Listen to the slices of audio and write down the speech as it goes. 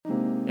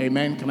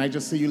Amen. Can I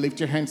just see you lift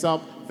your hands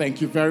up?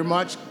 Thank you very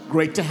much.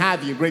 Great to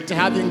have you. Great to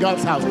have you in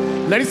God's house.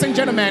 Ladies and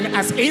gentlemen,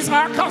 as is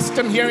our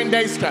custom here in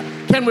Daystar,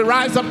 can we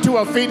rise up to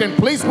our feet and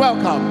please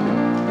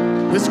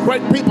welcome this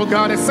great people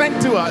God has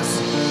sent to us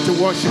to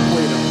worship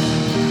with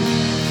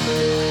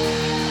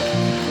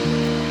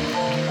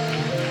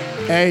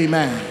Him.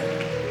 Amen.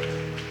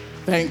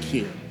 Thank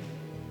you.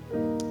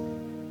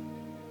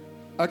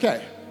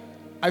 Okay.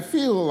 I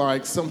feel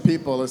like some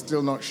people are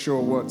still not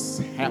sure what's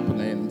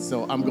happening,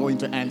 so I'm going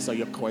to answer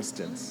your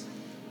questions.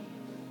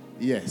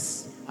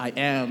 Yes, I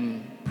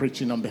am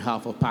preaching on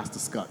behalf of Pastor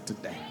Scott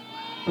today.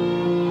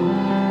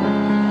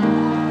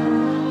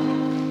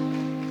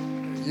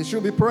 You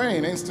should be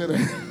praying instead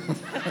of...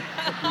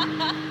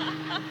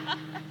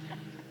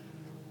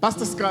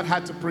 Pastor Scott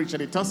had to preach at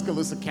the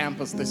Tuscaloosa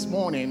campus this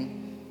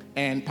morning,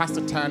 and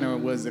Pastor Tanner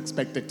was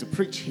expected to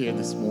preach here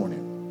this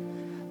morning.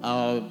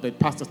 But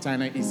Pastor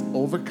Tanner is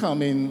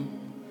overcoming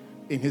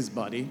in his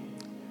body,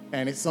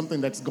 and it's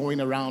something that's going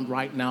around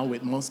right now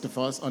with most of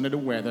us under the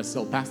weather.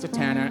 So Pastor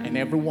Tanner and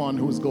everyone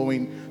who's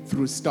going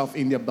through stuff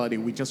in their body,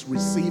 we just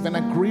receive and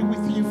agree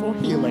with you for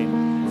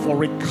healing, for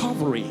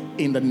recovery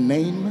in the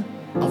name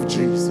of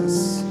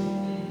Jesus.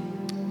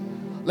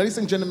 Ladies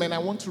and gentlemen, I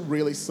want to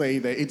really say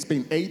that it's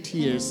been 8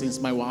 years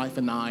since my wife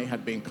and I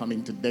have been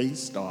coming to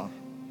Daystar.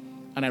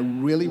 And I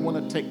really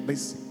want to take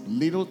this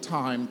little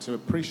time to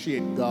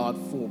appreciate God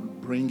for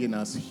bringing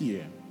us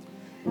here.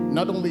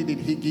 Not only did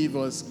He give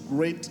us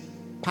great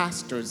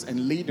pastors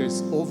and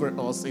leaders over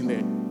us in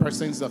the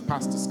persons of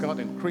Pastor Scott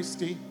and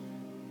Christy,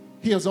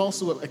 He has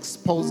also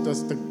exposed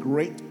us to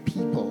great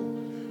people,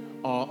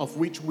 of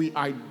which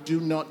I do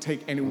not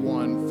take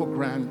anyone for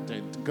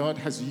granted. God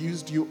has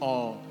used you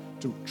all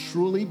to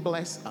truly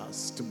bless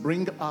us, to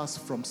bring us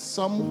from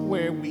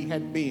somewhere we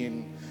had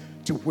been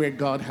to where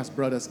God has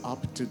brought us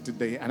up to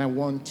today. And I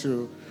want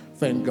to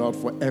thank God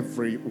for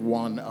every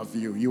one of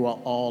you. You are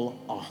all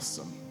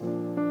awesome.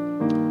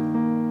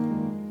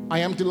 I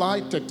am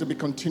delighted to be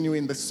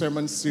continuing the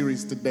sermon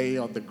series today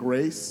of the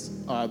grace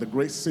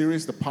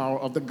series, the power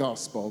of the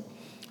gospel.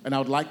 And I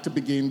would like to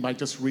begin by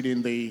just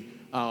reading the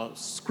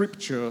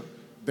scripture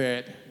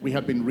that we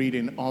have been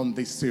reading on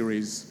this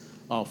series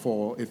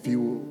for a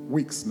few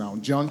weeks now.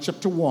 John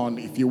chapter 1,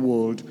 if you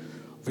would,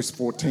 verse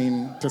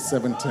 14 to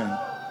 17.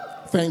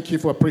 Thank you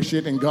for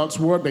appreciating God's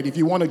word. But if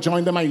you want to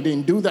join them and you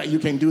didn't do that, you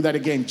can do that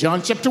again.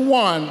 John chapter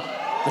 1,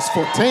 verse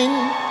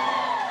 14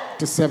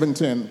 to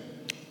 17.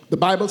 The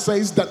Bible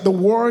says that the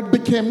word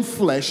became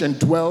flesh and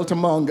dwelt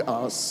among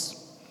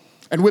us.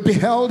 And we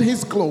beheld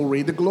his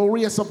glory, the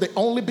glory as of the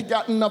only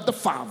begotten of the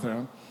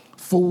Father,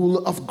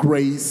 full of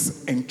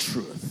grace and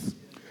truth.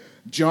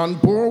 John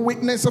bore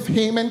witness of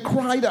him and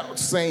cried out,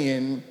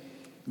 saying,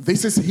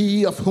 "This is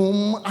he of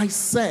whom I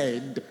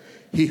said,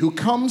 he who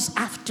comes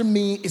after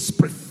me is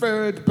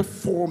preferred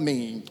before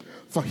me,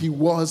 for he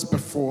was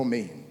before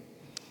me.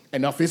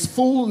 And of his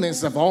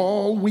fullness of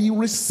all we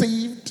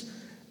received,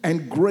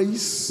 and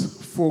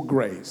grace for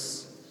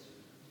grace.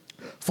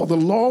 For the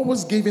law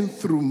was given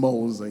through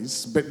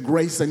Moses, but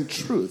grace and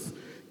truth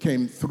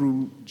came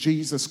through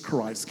Jesus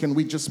Christ." Can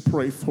we just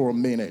pray for a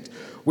minute?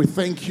 We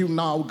thank you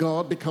now,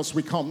 God, because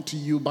we come to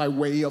you by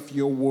way of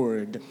your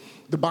word.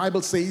 The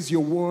Bible says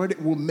your word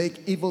will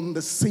make even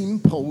the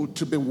simple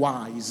to be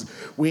wise.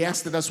 We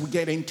ask that as we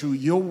get into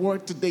your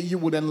word today, you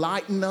would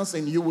enlighten us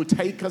and you would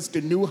take us to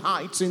new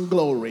heights in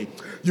glory.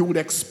 You would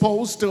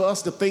expose to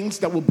us the things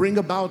that will bring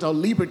about our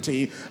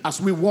liberty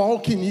as we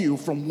walk in you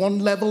from one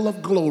level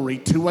of glory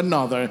to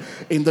another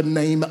in the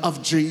name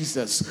of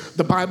Jesus.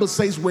 The Bible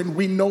says when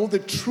we know the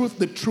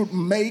truth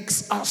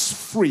makes us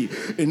free.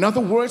 In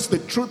other words, the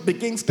truth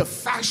begins to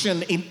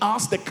fashion in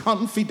us the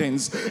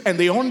confidence and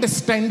the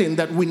understanding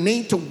that we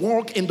need to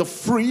walk in the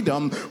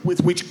freedom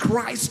with which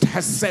Christ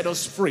has set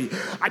us free.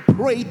 I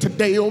pray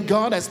today, oh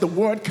God, as the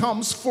word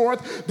comes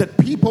forth, that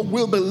people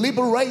will be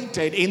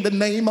liberated in the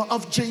name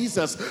of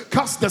Jesus.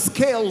 Cause the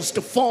scales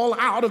to fall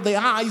out of the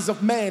eyes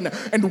of men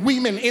and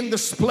women in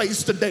this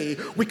place today.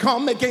 We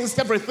come against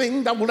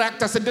everything that will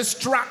act as a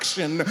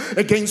distraction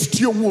against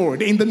your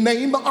word in the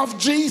name of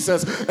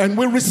Jesus. And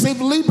we receive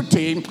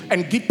liberty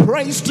and give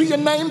praise to your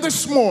name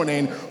this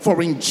morning.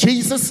 For in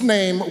Jesus'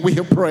 name we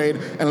have prayed.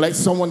 And let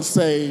someone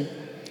say,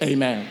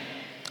 amen.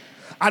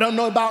 I don't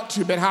know about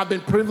you, but I've been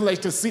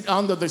privileged to sit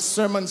under this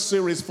sermon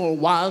series for a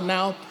while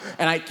now,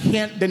 and I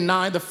can't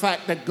deny the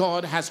fact that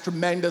God has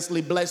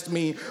tremendously blessed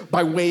me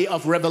by way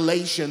of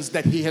revelations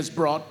that he has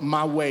brought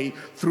my way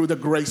through the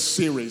Grace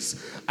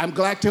series. I'm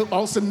glad to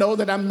also know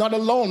that I'm not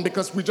alone,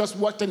 because we just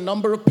watched a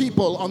number of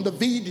people on the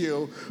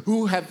video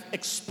who have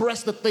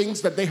expressed the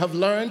things that they have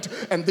learned,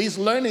 and these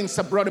learnings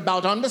have brought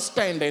about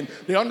understanding.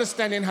 The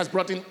understanding has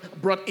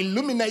brought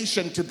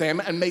illumination to them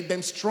and made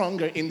them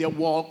stronger in their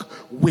walk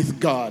with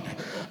God.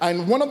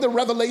 And one of the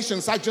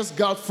revelations I just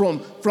got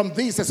from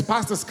this, as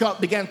Pastor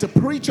Scott began to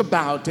preach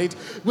about it,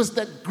 was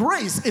that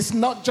grace is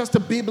not just a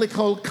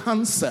biblical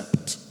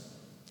concept.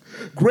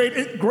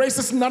 Grace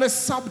is not a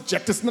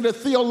subject. It's not a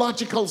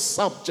theological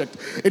subject.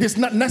 It is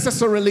not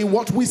necessarily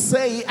what we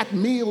say at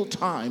meal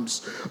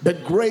times.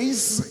 But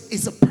grace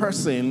is a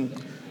person,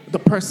 the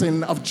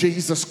person of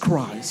Jesus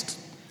Christ.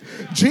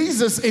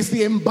 Jesus is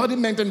the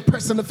embodiment and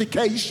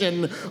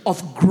personification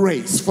of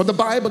grace. For the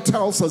Bible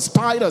tells us,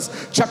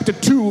 Titus chapter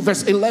 2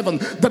 verse 11,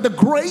 that the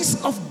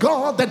grace of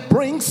God that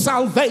brings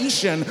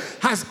salvation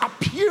has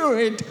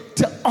appeared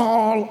to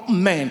all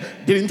men.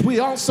 Didn't we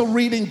also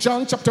read in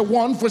John chapter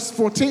 1 verse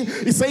 14?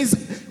 It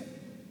says,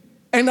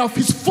 and of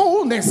his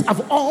fullness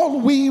of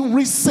all we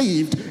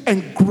received,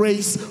 and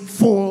grace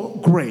for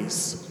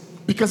grace.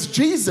 Because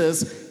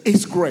Jesus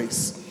is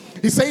grace.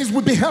 He says,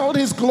 we beheld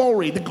his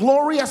glory, the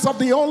glory as of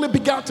the only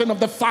begotten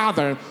of the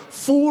Father,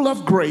 full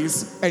of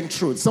grace and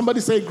truth. Somebody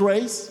say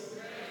grace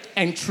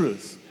and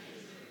truth.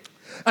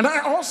 And I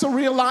also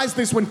realized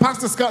this when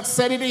Pastor Scott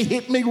said it, it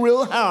hit me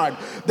real hard,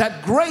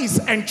 that grace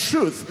and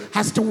truth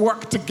has to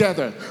work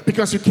together.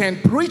 Because you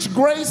can't preach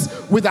grace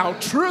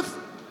without truth,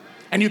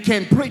 and you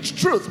can't preach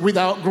truth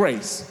without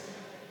grace.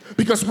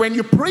 Because when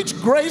you preach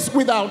grace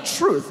without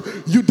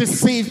truth, you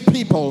deceive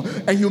people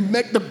and you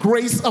make the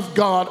grace of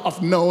God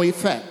of no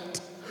effect.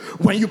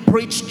 When you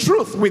preach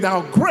truth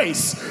without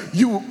grace,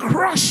 you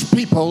crush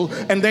people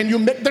and then you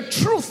make the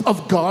truth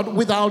of God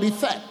without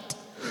effect.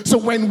 So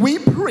when we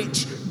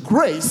preach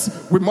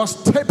grace, we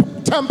must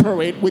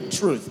temper it with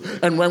truth.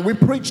 And when we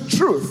preach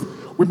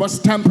truth, we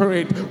must temper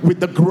it with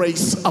the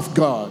grace of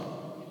God.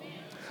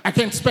 I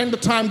can't spend the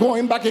time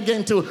going back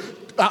again to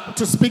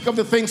speak of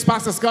the things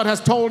Pastor Scott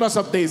has told us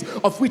of these,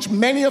 of which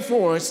many of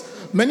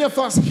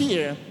us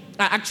here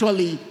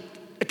actually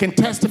can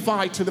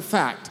testify to the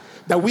fact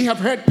that we have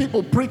heard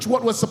people preach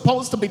what was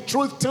supposed to be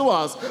truth to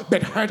us,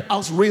 but hurt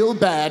us real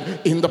bad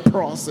in the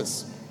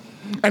process.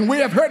 And we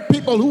have heard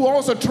people who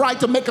also try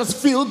to make us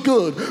feel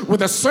good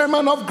with a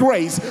sermon of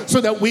grace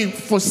so that we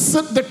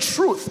forsook the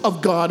truth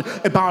of God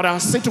about our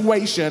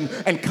situation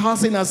and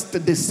causing us to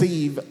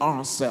deceive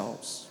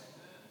ourselves.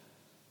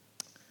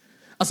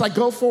 As I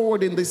go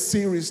forward in this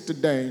series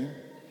today,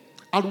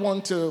 I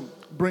want to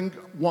bring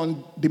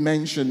one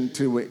dimension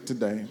to it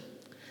today,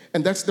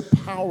 and that's the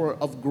power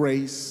of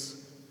grace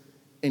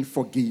in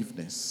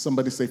forgiveness.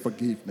 Somebody say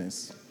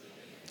forgiveness.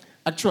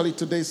 Actually,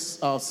 today's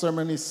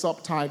sermon is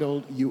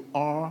subtitled, You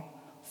Are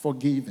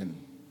Forgiven.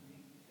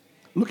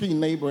 Look at your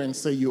neighbor and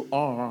say, You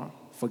are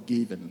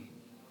forgiven.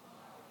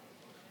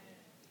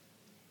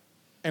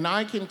 And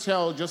I can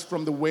tell just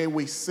from the way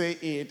we say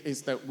it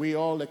is that we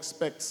all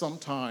expect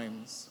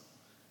sometimes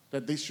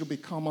that this should be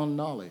common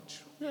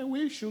knowledge. Yeah,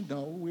 we should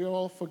know we're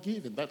all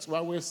forgiven. That's why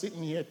we're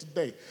sitting here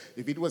today.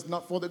 If it was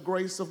not for the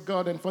grace of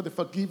God and for the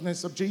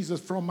forgiveness of Jesus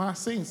from my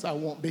sins, I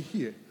won't be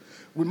here.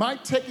 We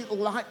might take it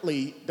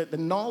lightly that the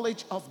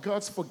knowledge of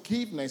God's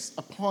forgiveness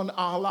upon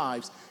our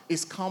lives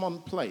is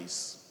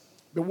commonplace.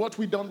 But what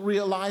we don't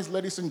realize,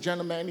 ladies and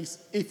gentlemen, is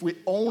if we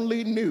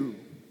only knew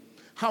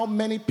how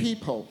many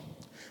people,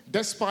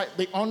 despite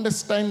the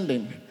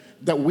understanding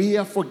that we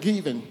are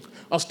forgiven,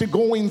 are still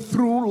going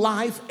through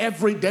life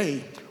every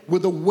day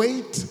with the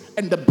weight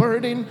and the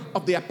burden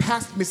of their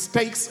past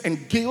mistakes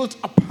and guilt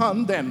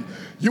upon them,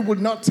 you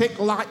would not take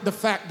light the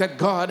fact that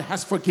God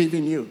has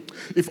forgiven you.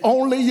 If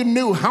only you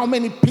knew how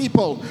many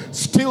people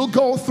still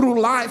go through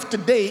life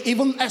today,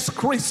 even as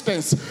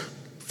Christians,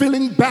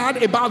 feeling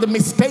bad about the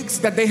mistakes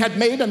that they had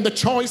made and the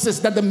choices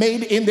that they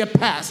made in their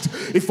past.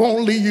 If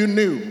only you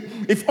knew.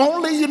 If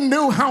only you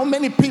knew how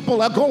many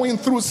people are going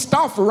through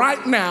stuff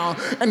right now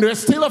and they're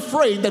still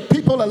afraid that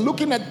people are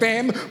looking at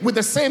them with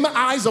the same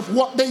eyes of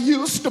what they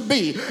used to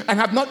be and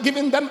have not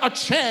given them a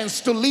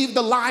chance to live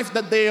the life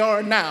that they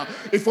are now.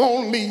 If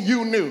only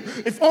you knew.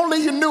 If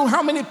only you knew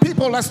how many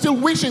people are still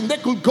wishing they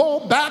could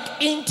go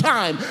back in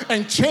time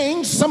and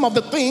change some of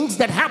the things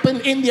that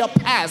happened in their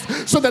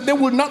past so that they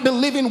would not be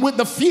living with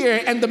the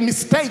fear and the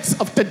mistakes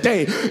of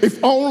today.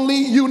 If only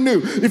you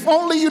knew. If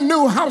only you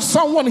knew how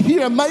someone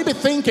here may be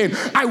thinking,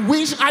 I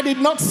wish I did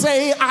not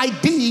say I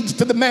did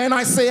to the man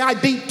I say I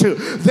did to.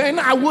 Then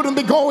I wouldn't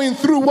be going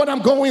through what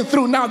I'm going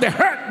through now, the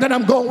hurt that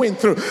I'm going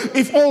through.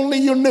 If only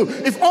you knew.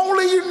 If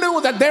only you knew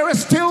that there are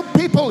still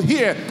people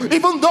here,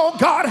 even though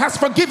God has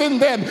forgiven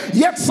them,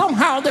 yet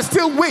somehow they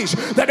still wish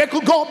that they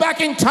could go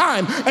back in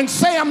time and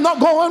say, I'm not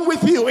going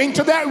with you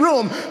into that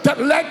room that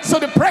led to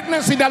the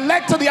pregnancy, that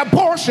led to the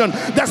abortion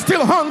that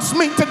still haunts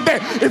me today.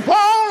 If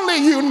only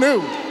you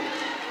knew.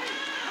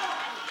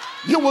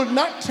 You will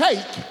not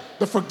take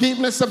the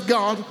forgiveness of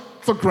God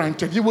for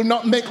granted. You will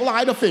not make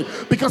light of it,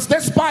 because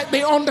despite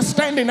the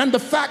understanding and the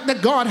fact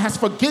that God has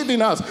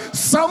forgiven us,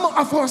 some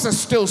of us are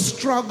still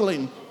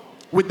struggling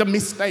with the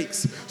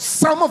mistakes.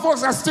 Some of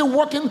us are still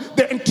working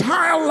the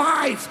entire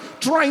life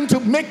trying to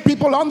make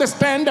people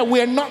understand that we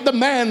are not the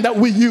man that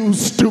we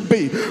used to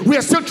be. We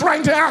are still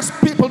trying to ask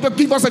people to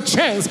give us a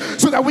chance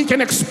so that we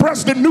can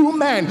express the new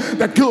man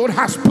that God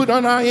has put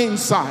on our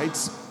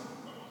insides.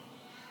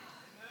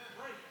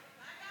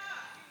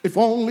 If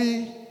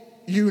only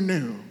you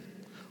knew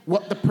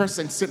what the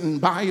person sitting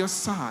by your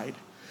side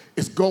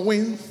is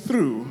going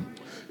through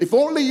If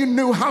only you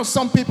knew how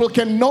some people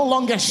can no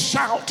longer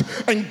shout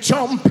and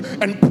jump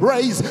and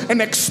praise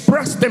and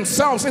express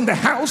themselves in the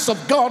house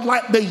of God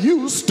like they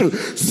used to,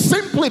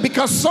 simply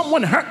because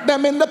someone hurt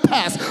them in the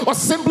past, or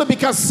simply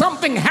because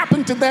something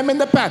happened to them in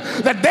the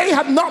past that they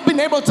have not been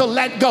able to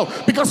let go.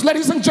 Because,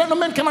 ladies and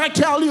gentlemen, can I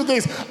tell you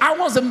this? I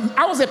was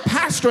a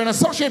pastor, an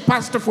associate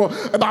pastor for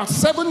about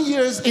 7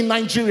 years in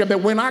Nigeria.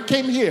 But when I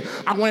came here,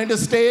 I wanted to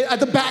stay at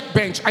the back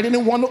bench. I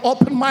didn't want to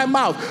open my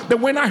mouth. But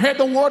when I heard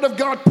the word of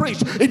God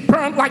preached, it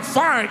burned like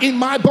fire in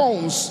my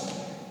bones.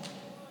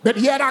 But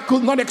yet I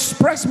could not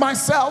express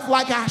myself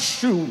like I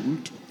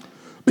should,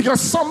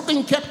 because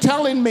something kept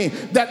telling me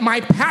that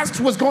my past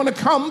was going to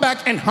come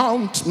back and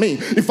haunt me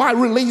if I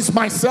release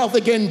myself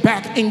again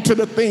back into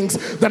the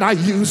things that I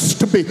used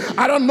to be.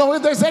 I don't know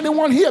if there's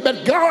anyone here,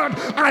 but God,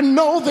 I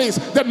know this,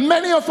 that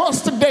many of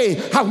us today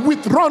have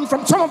withdrawn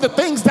from some of the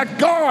things that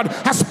God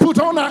has put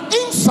on our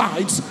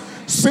insides,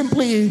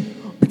 simply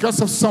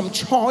because of some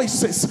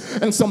choices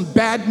and some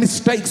bad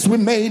mistakes we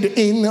made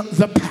in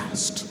the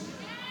past.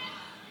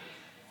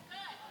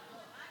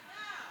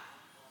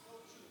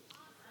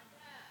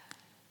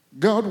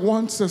 God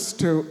wants us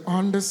to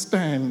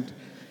understand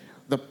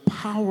the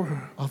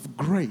power of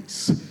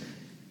grace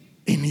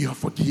in your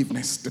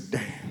forgiveness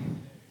today.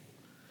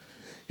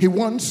 He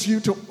wants you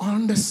to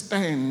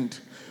understand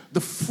the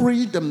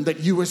freedom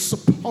that you are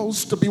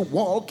supposed to be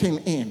walking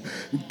in,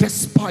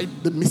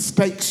 despite the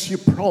mistakes you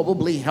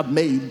probably have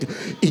made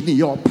in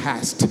your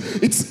past.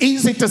 It's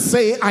easy to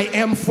say, I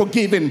am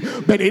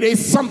forgiven, but it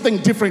is something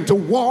different to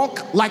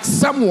walk like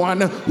someone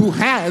who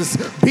has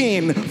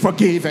been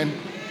forgiven.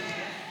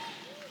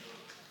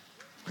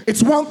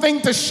 It's one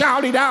thing to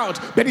shout it out,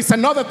 but it's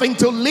another thing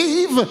to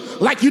live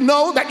like you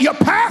know that your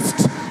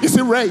past is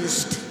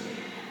erased.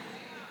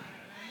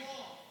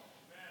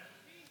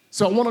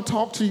 So I want to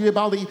talk to you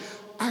about the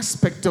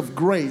aspect of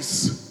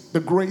grace, the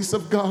grace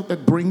of God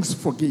that brings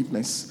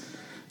forgiveness.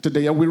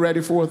 Today, are we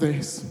ready for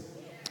this?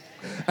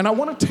 And I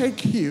want to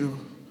take you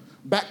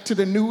back to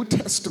the New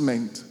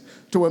Testament,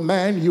 to a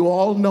man you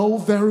all know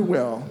very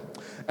well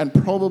and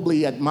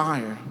probably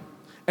admire.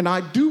 And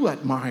I do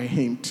admire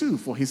him too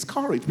for his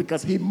courage,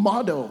 because he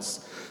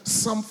models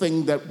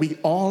something that we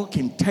all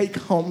can take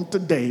home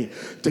today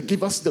to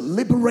give us the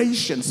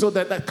liberation, so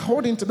that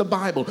according to the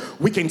Bible,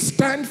 we can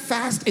stand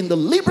fast in the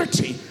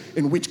liberty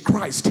in which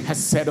Christ has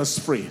set us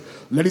free.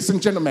 Ladies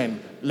and gentlemen,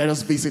 let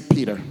us visit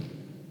Peter.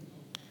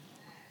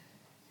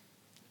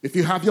 If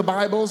you have your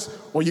Bibles,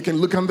 or you can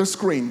look on the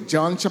screen,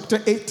 John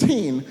chapter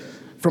 18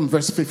 from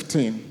verse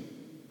 15.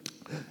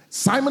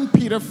 Simon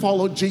Peter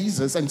followed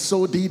Jesus, and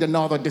so did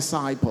another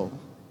disciple.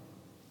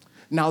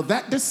 Now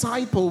that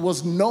disciple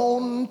was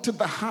known to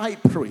the high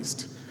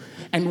priest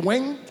and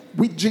went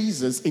with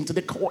Jesus into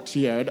the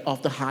courtyard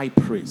of the high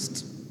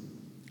priest.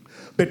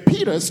 But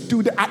Peter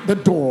stood at the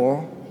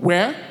door.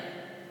 Where?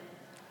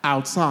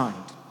 Outside.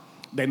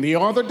 Then the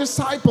other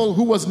disciple,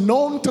 who was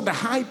known to the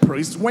high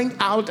priest, went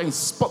out and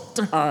spoke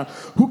to her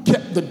who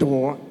kept the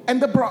door,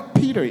 and they brought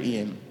Peter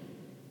in.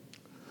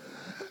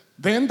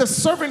 Then the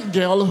servant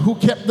girl who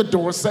kept the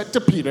door said to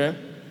Peter,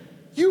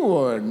 "You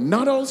are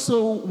not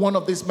also one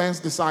of this man's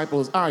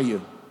disciples, are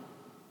you?"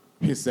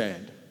 He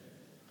said,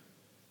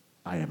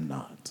 "I am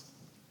not."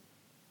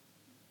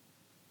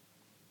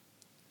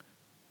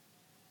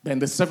 Then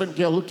the servant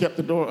girl who kept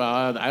the door,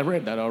 I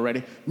read that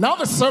already. Now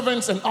the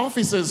servants and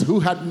officers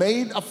who had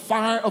made a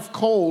fire of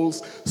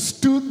coals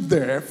stood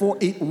there, for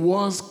it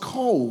was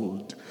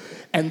cold,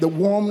 and they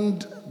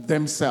warmed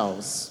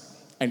themselves.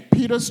 And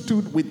Peter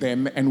stood with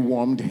them and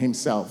warmed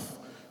himself.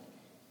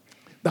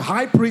 The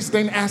high priest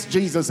then asked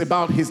Jesus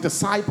about his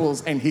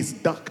disciples and his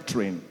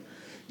doctrine.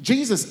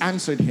 Jesus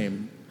answered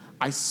him,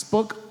 "I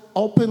spoke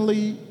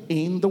openly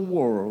in the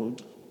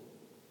world.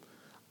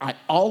 I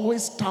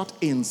always taught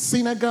in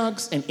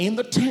synagogues and in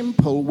the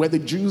temple where the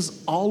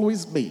Jews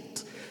always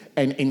meet,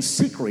 and in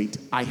secret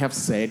I have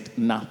said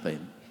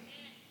nothing.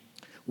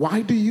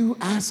 Why do you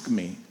ask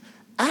me?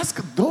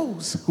 Ask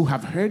those who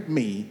have heard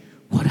me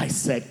what I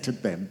said to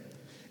them.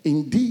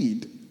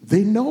 Indeed,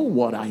 they know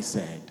what I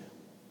said."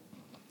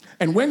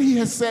 And when he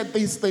had said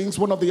these things,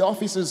 one of the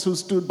officers who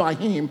stood by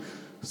him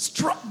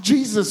struck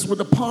Jesus with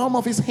the palm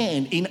of his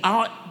hand. In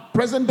our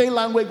present day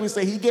language, we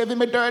say he gave him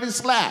a dirty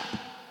slap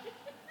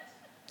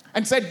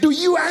and said, "Do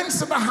you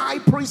answer the high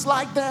priest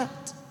like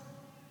that?"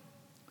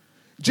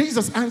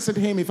 Jesus answered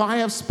him, "If I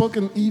have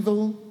spoken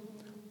evil,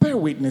 bear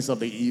witness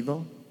of the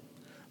evil.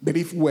 But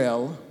if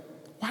well,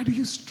 why do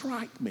you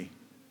strike me?"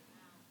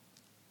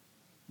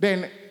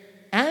 Then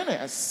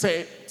Annas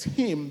set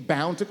him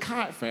bound to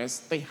Caiaphas,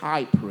 the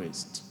high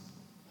priest.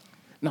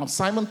 Now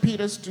Simon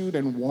Peter stood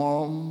and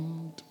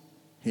warmed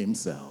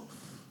himself.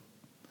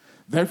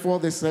 Therefore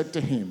they said to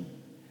him,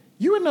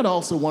 "You are not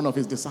also one of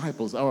his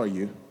disciples, are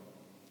you?"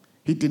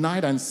 He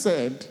denied and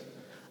said,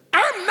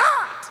 "I'm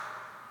not."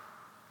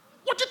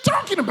 "What you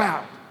talking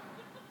about?"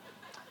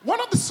 One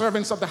of the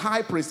servants of the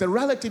high priest, a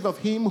relative of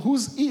him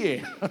whose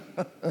ear,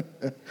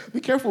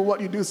 be careful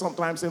what you do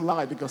sometimes in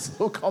life, because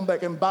he'll come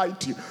back and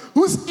bite you,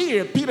 whose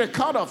ear Peter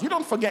cut off. You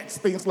don't forget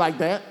things like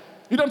that.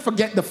 You don't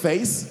forget the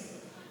face.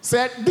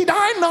 Said, did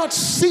I not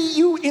see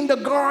you in the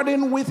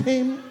garden with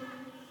him?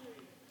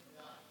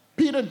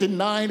 Peter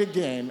denied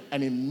again,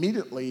 and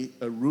immediately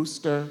a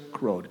rooster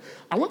crowed.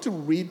 I want to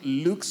read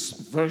Luke's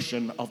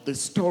version of this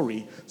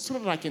story so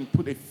that I can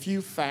put a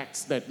few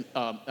facts that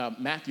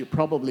Matthew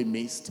probably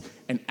missed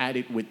and add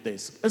it with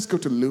this. Let's go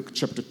to Luke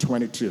chapter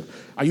 22.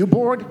 Are you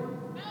bored?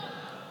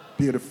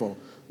 Beautiful.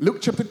 Luke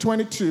chapter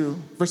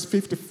 22, verse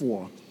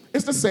 54.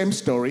 It's the same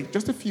story,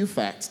 just a few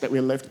facts that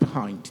were left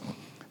behind.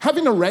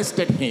 Having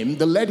arrested him,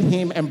 they led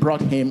him and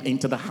brought him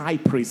into the high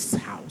priest's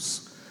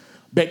house.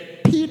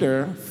 But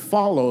Peter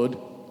followed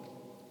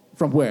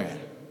from where?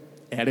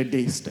 At a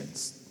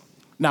distance.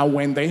 Now,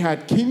 when they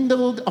had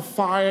kindled a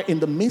fire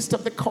in the midst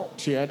of the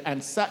courtyard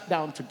and sat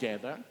down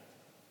together,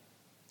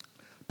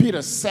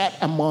 Peter sat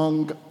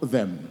among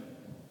them.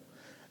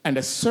 And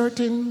a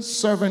certain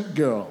servant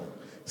girl,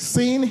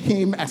 seeing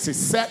him as he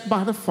sat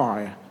by the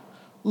fire,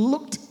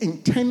 looked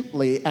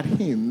intently at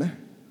him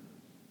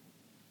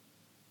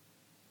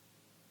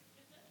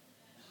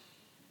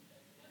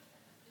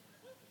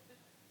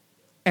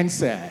and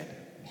said,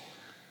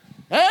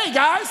 hey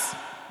guys,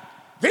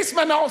 this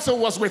man also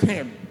was with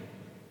him.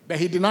 But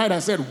he denied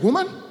and said,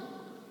 woman,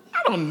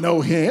 I don't know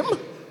him.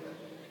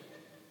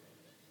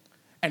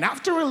 And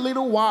after a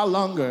little while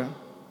longer,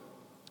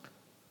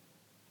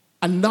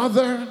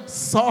 another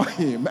saw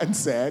him and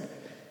said,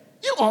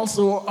 you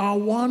also are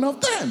one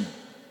of them.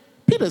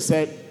 Peter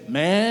said,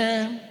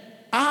 man,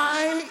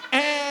 I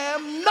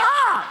am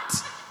not.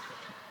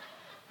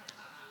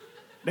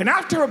 Then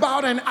after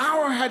about an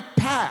hour had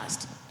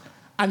passed,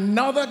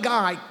 another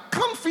guy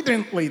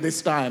confidently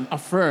this time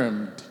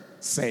affirmed,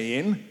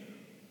 saying,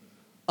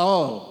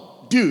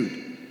 oh,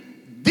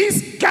 dude,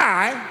 this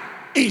guy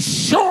is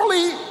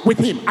surely with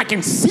him. I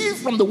can see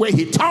from the way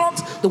he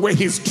talks, the way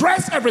he's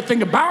dressed,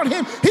 everything about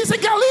him. He's a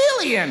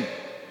Galilean.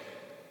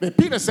 But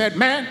Peter said,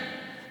 man,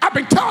 I've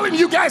been telling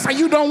you guys and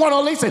you don't want to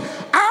listen.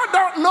 I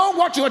don't know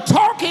what you're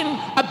talking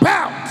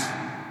about.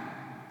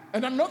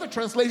 And another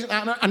translation,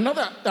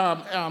 another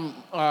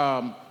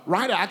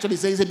writer actually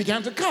says he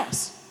began to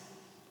cuss.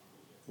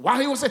 While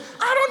he was saying,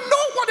 I don't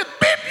know what the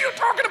beep you're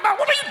talking about.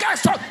 What are you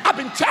guys talking? I've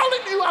been telling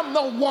you I'm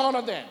not one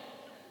of them.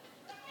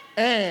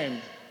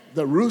 And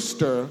the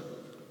rooster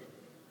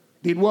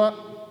did what?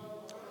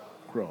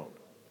 Crowed.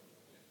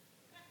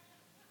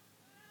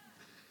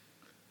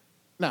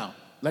 Now,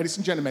 ladies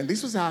and gentlemen,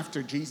 this was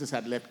after Jesus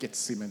had left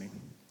Gethsemane.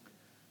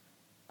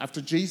 After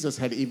Jesus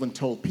had even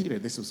told Peter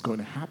this was going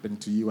to happen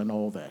to you and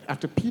all that.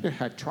 After Peter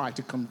had tried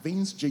to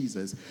convince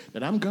Jesus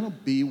that I'm going to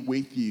be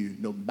with you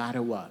no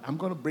matter what. I'm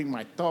going to bring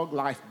my thug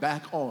life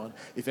back on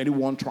if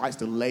anyone tries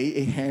to lay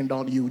a hand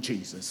on you,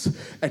 Jesus.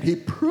 And he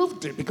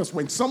proved it because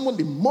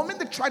the moment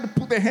they tried to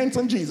put their hands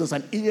on Jesus,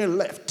 an ear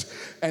left.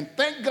 And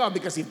thank God,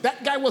 because if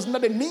that guy was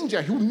not a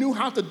ninja who knew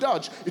how to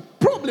dodge, it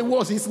probably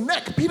was his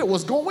neck Peter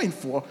was going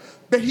for.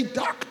 But he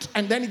ducked,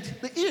 and then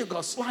the ear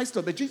got sliced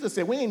up. But Jesus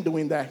said, we ain't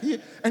doing that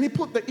here. And he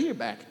put the ear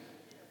back.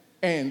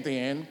 And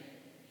then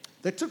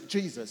they took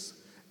Jesus,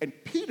 and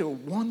Peter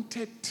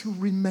wanted to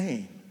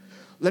remain.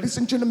 Ladies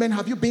and gentlemen,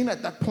 have you been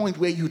at that point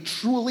where you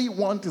truly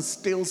want to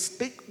still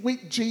stick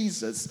with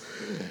Jesus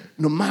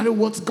no matter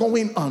what's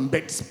going on,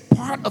 but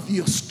part of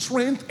your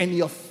strength and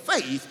your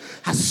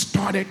faith has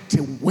started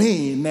to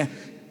wane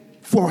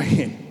for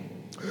him?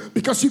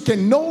 Because you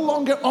can no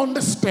longer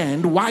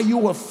understand why you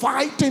were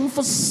fighting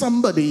for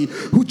somebody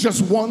who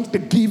just wants to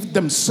give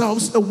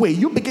themselves away.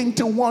 You begin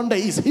to wonder,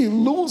 is he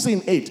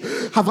losing it?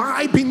 Have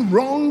I been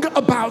wrong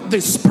about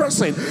this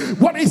person?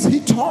 What is he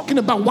talking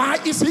about? Why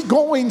is he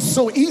going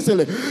so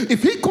easily?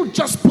 If he could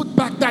just put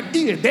back that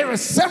ear, there are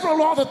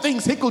several other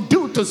things he could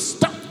do to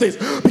stop this,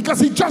 because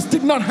he just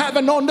did not have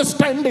an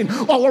understanding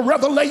or a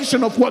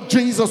revelation of what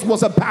Jesus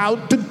was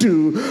about to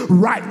do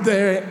right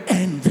there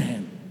and then.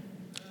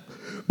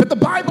 But the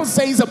Bible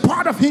says a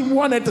part of him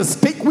wanted to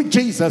stick with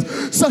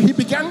Jesus, so he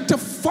began to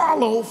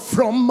follow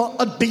from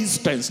a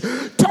distance.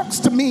 Talks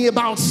to me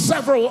about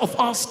several of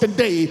us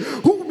today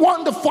who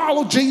want to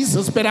follow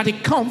Jesus, but at a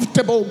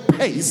comfortable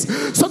pace,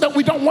 so that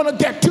we don't want to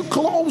get too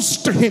close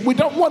to him. We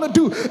don't want to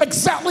do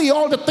exactly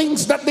all the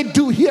things that they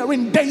do here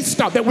in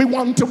Daystar, that we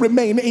want to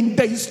remain in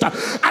Daystar.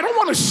 I don't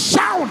want to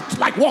shout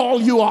like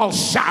all you all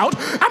shout.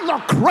 I'm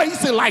not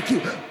crazy like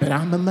you, but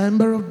I'm a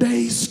member of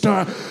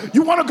Daystar.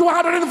 You want to go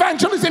out on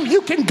evangelism?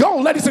 You can go,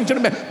 ladies and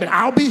gentlemen, but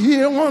I'll be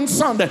here on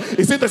Sunday.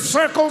 Is it the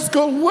circle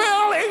school?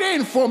 Well, it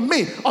ain't for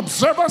me.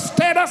 Observer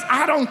status,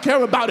 I don't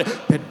care about it.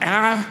 But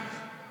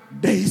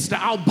Daystar,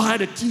 I'll buy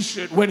the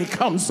t-shirt when it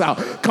comes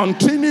out.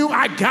 Continue,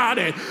 I got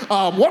it.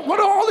 What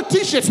are all the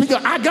t-shirts we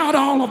got? I got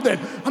all of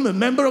them. I'm a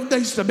member of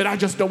Daystar, but I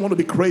just don't want to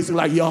be crazy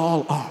like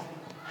y'all are.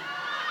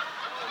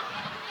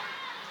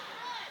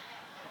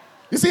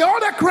 You see, all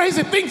that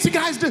crazy things you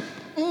guys do,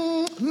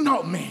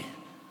 not me.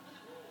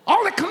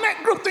 All the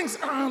connect group things,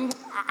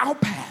 I'll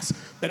pass.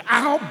 But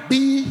I'll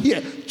be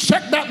here.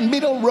 Check that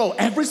middle row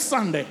every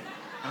Sunday.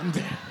 I'm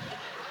there.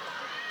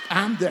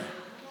 I'm there.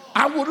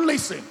 I would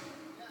listen.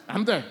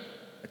 I'm there.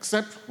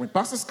 Except when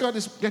Pastor Scott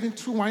is getting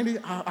too whiny,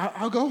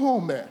 I'll go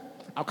home there.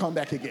 I'll come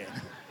back again.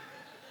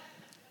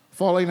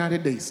 Falling at a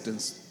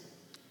distance.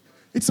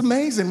 It's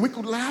amazing. We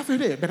could laugh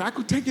at it, but I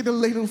could take it a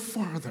little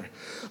further.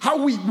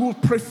 How we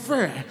would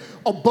prefer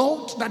a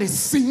boat that is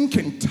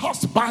sinking,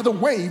 tossed by the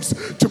waves,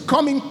 to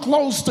coming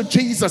close to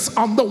Jesus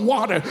on the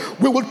water.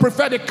 We would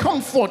prefer the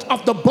comfort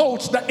of the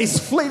boat that is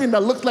floating,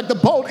 that looks like the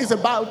boat is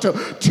about to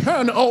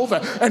turn over,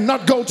 and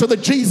not go to the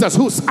Jesus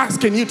who's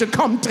asking you to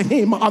come to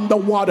him on the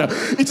water.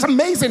 It's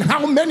amazing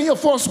how many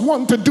of us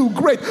want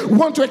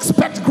to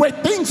expect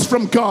great things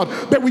from God,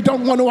 but we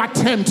don't want to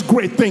attempt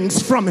great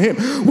things from him.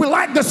 We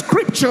like the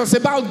scriptures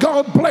about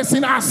God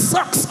blessing our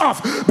socks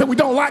off, but we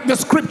don't like the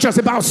scriptures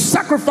about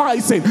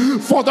sacrificing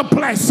for the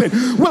blessing.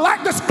 We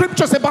like the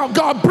scriptures about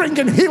God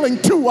bringing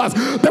healing to us,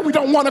 but we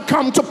don't want to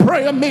come to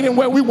prayer meeting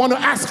where we want to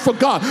ask for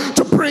God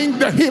to bring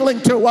the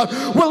healing to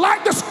us. We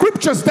like the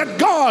scriptures that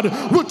God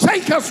will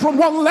take us from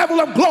one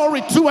level of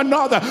glory to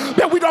another,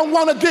 but we don't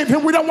want to give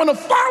him, we don't want to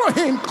follow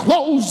him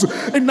close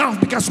enough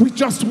because we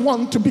just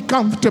want to be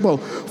comfortable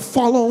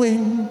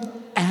following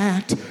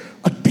at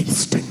a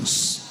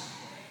distance.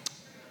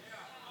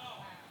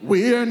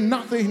 We're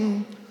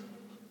nothing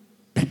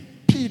but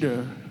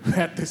Peter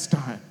at this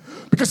time.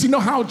 Because you know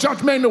how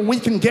judgmental we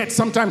can get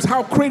sometimes,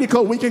 how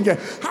critical we can get.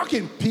 How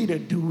can Peter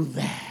do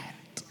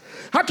that?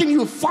 How can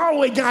you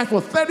follow a guy for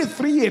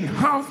 33 and a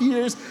half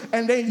years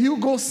and then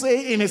you go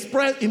say in his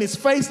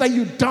face that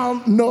you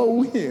don't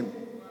know him?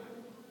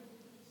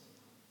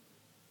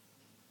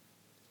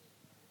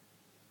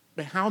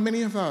 But how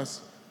many of us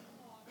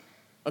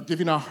are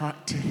giving our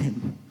heart to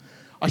him?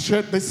 I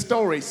shared this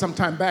story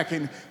sometime back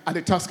at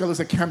the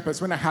Tuscaloosa campus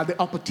when I had the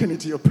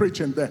opportunity of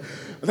preaching there.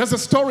 There's a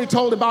story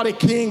told about a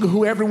king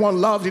who everyone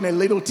loved in a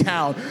little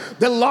town.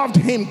 They loved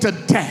him to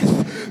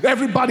death.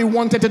 Everybody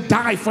wanted to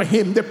die for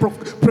him. They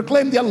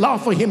proclaimed their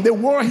love for him. They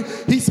wore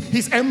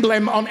his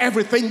emblem on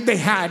everything they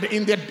had,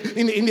 in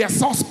their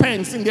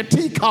saucepans, in their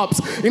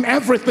teacups, in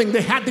everything.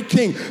 They had the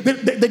king.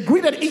 They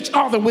greeted each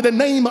other with the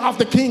name of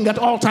the king at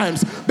all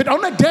times. But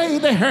on the day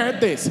they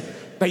heard this,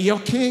 that your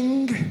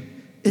king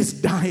is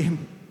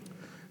dying.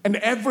 And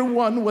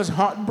everyone was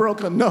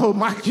heartbroken. No,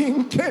 my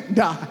king can't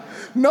die.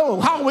 No,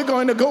 how are we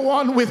going to go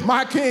on with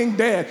my king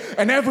dead?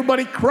 And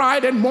everybody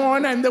cried and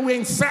mourned, and they were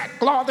in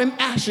sackcloth and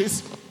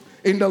ashes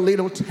in the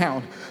little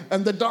town.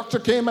 And the doctor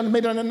came and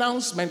made an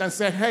announcement and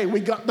said, hey,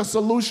 we got the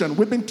solution.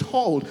 We've been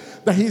told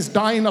that he's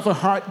dying of a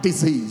heart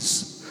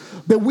disease.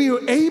 That we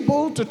are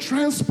able to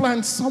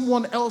transplant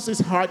someone else's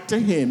heart to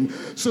him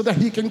so that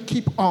he can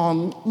keep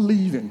on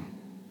living.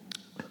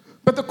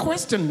 But the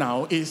question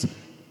now is,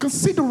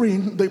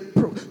 considering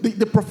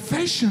the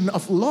profession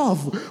of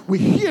love we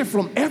hear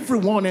from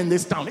everyone in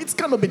this town, it's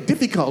going to be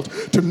difficult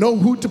to know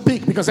who to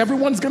pick because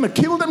everyone's going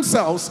to kill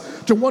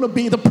themselves to want to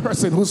be the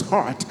person whose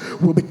heart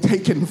will be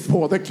taken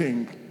for the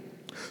king.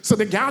 So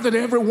they gathered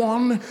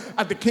everyone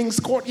at the king's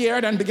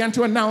courtyard and began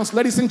to announce,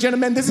 ladies and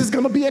gentlemen, this is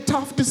going to be a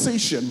tough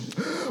decision.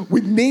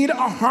 We need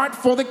a heart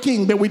for the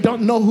king, but we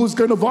don't know who's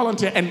going to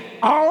volunteer. And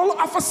all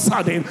of a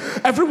sudden,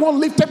 everyone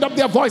lifted up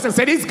their voice and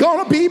said, it's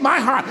going to be my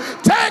heart.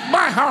 Take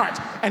my heart.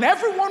 And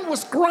everyone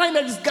was crying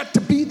that it's got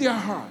to be their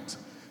heart.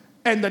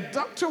 And the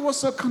doctor was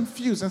so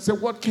confused and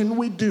said, what can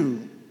we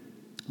do?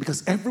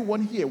 Because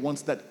everyone here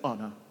wants that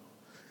honor.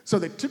 So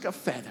they took a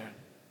feather,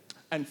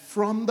 and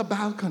from the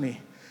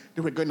balcony,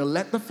 they were going to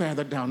let the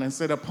feather down and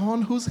said,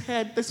 upon whose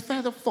head this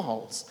feather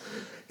falls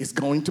is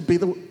going to be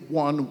the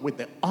one with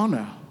the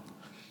honor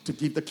to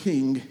give the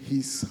king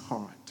his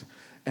heart.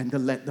 And to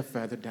let the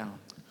feather down.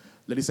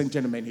 Ladies and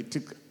gentlemen, it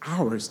took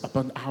hours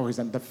upon hours,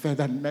 and the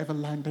feather never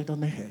landed on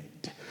the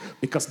head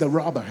because the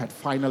robber had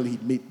finally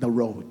met the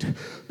road.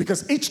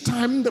 Because each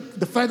time the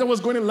feather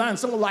was going to land,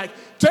 someone like,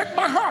 take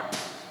my heart.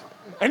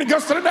 And it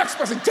goes to the next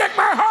person, take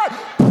my heart.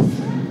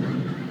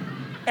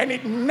 And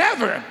it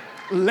never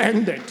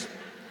landed.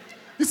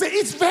 You see,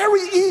 it's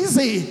very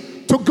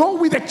easy to go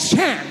with a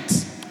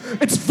chant.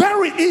 It's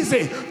very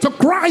easy to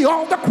cry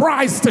all the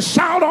cries, to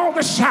shout all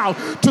the shout,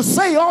 to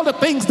say all the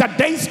things that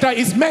Daystar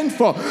is meant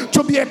for,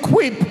 to be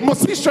equipped,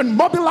 musician,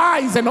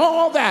 mobilized, and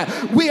all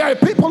that. We are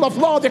people of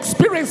love,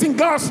 experiencing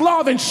God's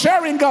love and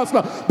sharing God's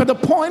love. But the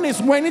point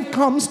is, when it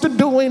comes to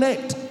doing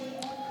it,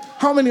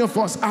 how many of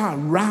us are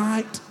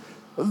right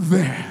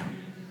there?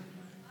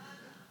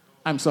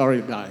 I'm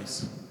sorry,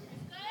 guys.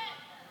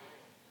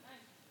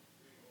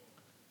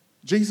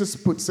 Jesus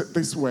puts it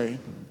this way.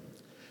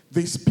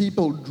 These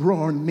people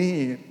draw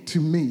near to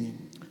me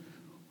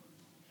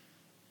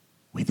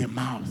with their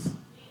mouth,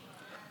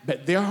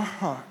 but their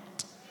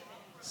heart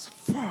is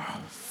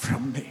far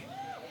from me.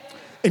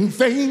 In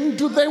vain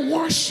do they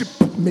worship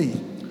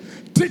me,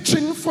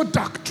 teaching for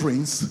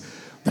doctrines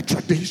the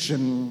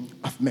tradition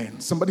of men.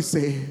 Somebody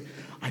say,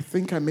 I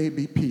think I may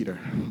be Peter.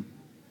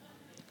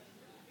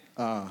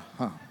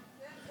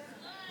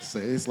 Say,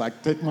 it's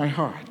like, take my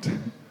heart.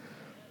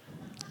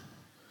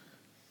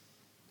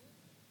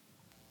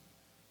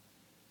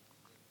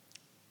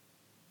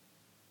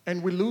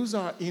 And we lose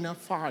our inner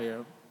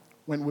fire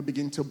when we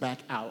begin to back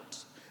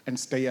out and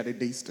stay at a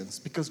distance,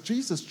 because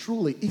Jesus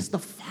truly is the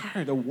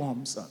fire that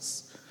warms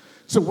us.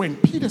 So when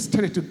Peter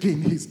started to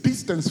gain his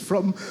distance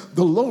from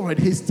the Lord,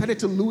 he started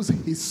to lose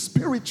his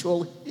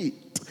spiritual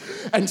heat.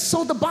 And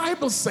so the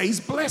Bible says,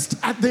 blessed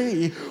are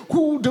they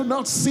who do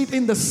not sit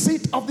in the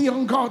seat of the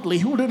ungodly,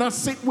 who do not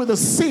sit with the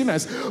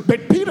sinners.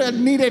 But Peter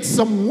needed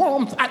some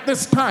warmth at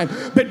this time.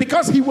 But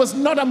because he was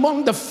not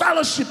among the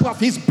fellowship of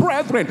his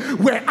brethren,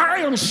 where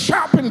iron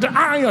sharpened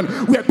iron,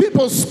 where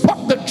people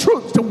spoke the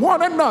truth to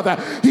one another,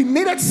 he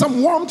needed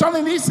some warmth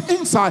on his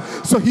inside.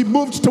 So he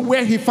moved to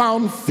where he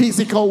found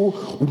physical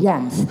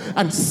warmth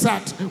and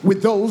sat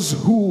with those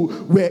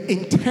who were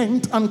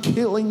intent on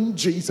killing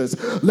Jesus.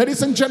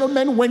 Ladies and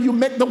gentlemen, when you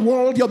make the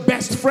world your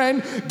best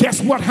friend,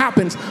 guess what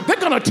happens? They're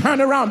going to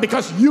turn around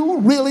because you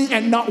really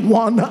are not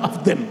one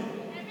of them.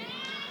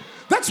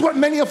 That's what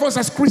many of us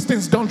as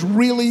Christians don't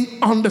really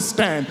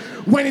understand.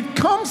 When it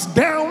comes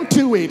down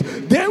to it,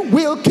 they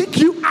will kick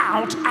you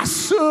out as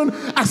soon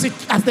as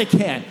they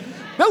can.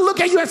 They'll look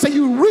at you and say,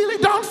 you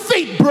really don't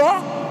fit,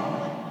 bro.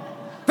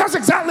 That's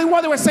exactly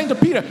what they were saying to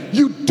Peter.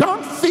 You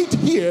don't fit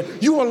here.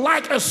 You are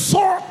like a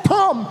sore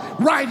thumb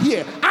right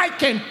here. I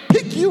can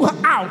pick you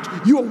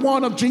out. You are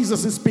one of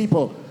Jesus's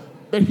people.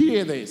 But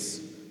hear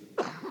this.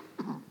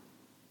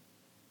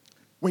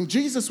 When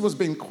Jesus was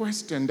being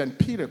questioned and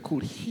Peter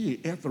could hear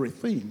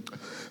everything,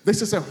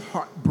 this is a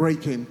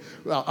heartbreaking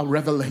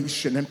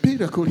revelation. And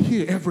Peter could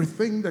hear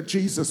everything that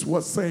Jesus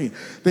was saying.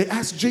 They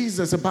asked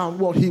Jesus about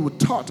what he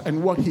taught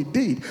and what he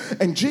did.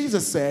 And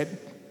Jesus said,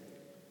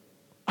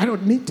 I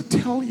don't need to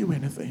tell you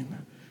anything.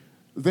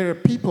 There are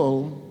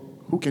people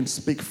who can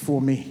speak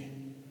for me.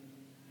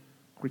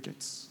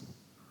 Crickets,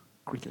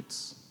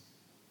 crickets,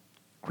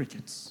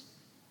 crickets.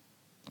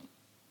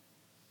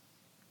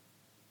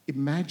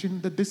 Imagine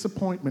the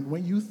disappointment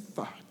when you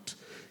thought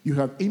you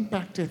have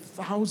impacted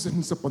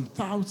thousands upon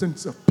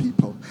thousands of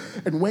people,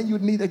 and when you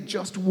needed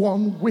just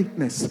one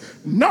witness,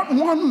 not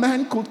one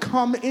man could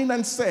come in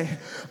and say,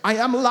 I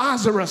am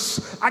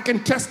Lazarus. I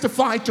can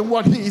testify to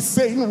what he is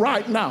saying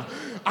right now.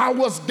 I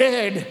was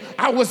dead.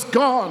 I was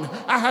gone.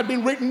 I had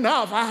been written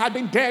off. I had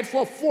been dead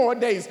for 4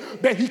 days.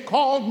 But he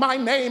called my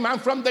name,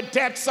 and from the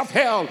depths of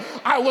hell,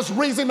 I was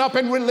risen up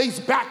and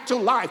released back to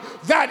life.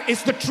 That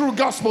is the true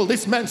gospel.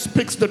 This man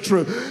speaks the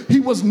truth. He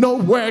was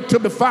nowhere to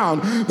be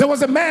found. There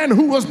was a man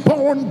who was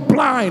born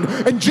blind,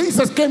 and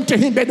Jesus came to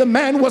him, but the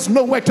man was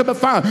nowhere to be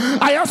found.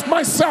 I asked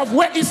myself,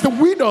 where is the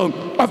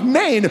widow of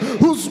Nain,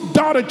 whose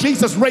daughter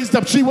Jesus raised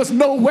up? She was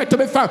nowhere to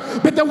be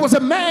found. But there was a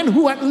man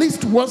who at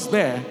least was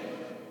there.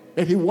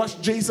 And he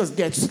watched Jesus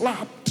get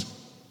slapped,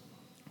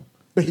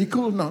 but he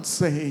could not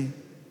say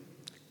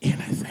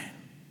anything.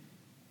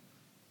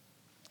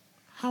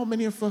 How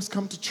many of us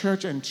come to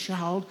church and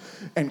shout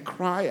and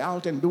cry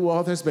out and do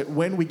others, but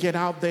when we get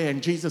out there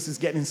and Jesus is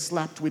getting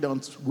slapped, we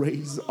don't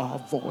raise our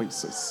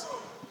voices?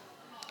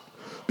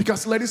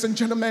 Because, ladies and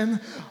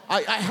gentlemen,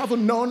 I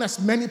haven't known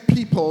as many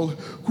people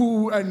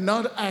who are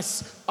not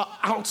as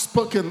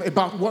outspoken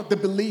about what they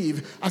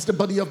believe as the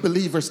body of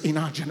believers in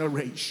our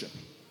generation.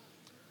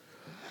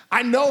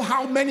 I know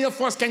how many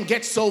of us can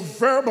get so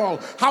verbal,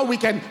 how we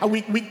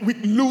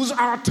lose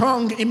our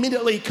tongue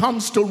immediately it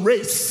comes to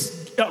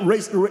race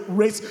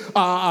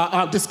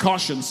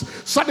discussions.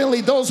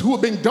 Suddenly those who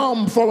have been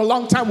dumb for a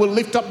long time will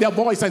lift up their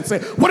voice and say,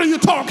 what are you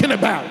talking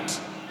about?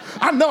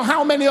 I know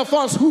how many of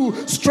us who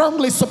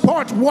strongly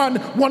support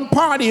one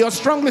party or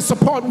strongly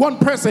support one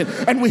person,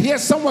 and we hear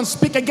someone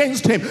speak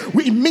against him,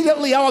 we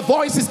immediately, our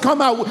voices come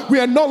out. We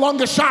are no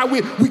longer shy.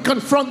 We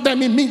confront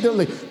them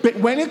immediately. But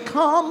when it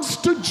comes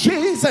to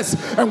Jesus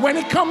and when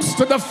it comes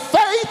to the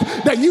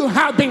faith that you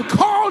have been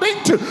called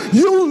into,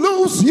 you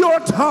lose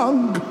your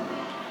tongue.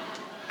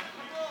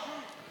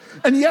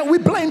 And yet we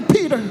blame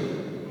Peter.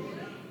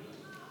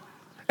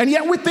 And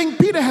yet we think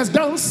Peter has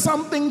done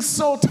something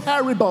so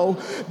terrible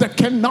that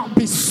cannot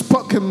be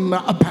spoken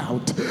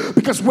about.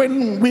 Because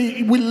when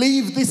we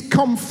leave this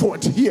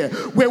comfort here,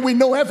 where we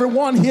know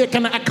everyone here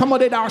can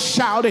accommodate our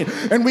shouting,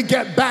 and we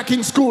get back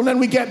in school and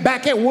we get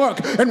back at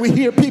work and we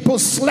hear people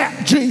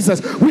slap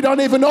Jesus, we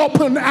don't even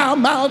open our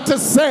mouth to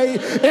say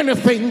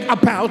anything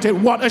about it.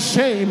 What a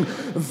shame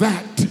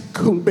that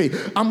could be.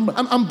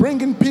 I'm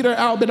bringing Peter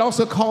out, but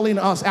also calling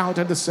us out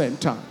at the same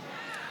time.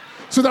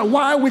 So that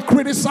while we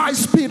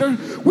criticize Peter,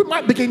 we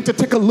might begin to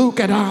take a look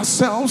at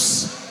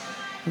ourselves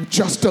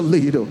just a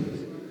little.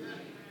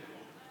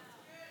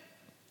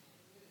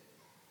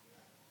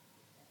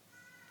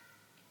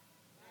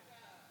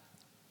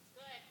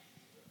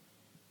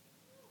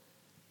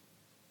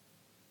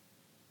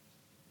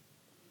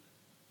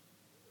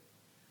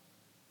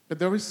 But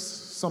there is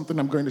something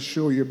I'm going to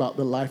show you about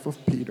the life of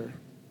Peter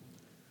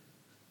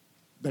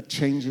that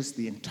changes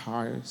the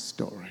entire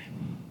story.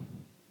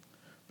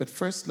 But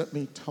first, let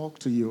me talk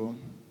to you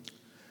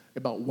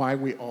about why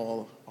we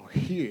all are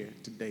here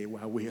today,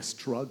 why we are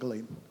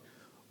struggling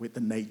with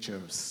the nature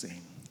of sin.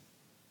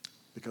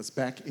 Because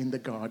back in the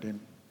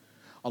garden,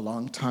 a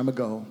long time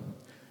ago,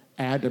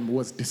 Adam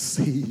was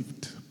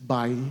deceived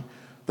by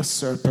the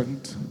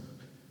serpent.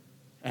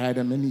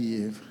 Adam and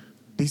Eve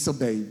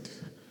disobeyed.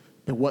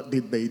 But what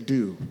did they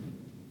do?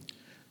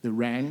 They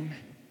ran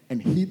and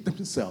hid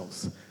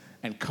themselves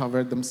and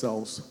covered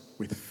themselves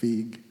with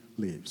fig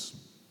leaves.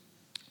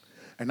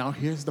 And now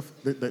here's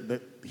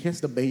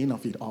the bane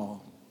of it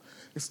all.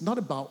 It's not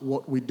about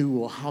what we do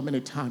or how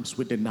many times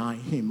we deny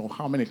him or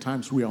how many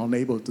times we are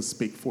unable to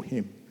speak for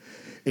him.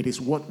 It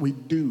is what we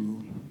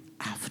do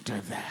after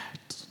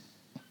that.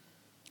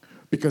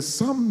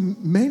 Because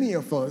many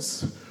of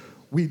us,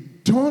 we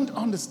don't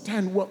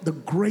understand what the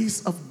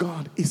grace of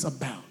God is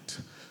about.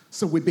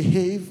 So we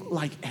behave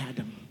like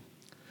Adam.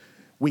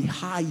 We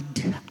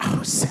hide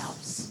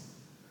ourselves.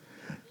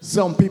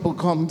 Some people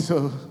come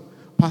to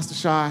Pastor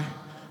Shai,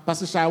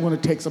 I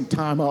want to take some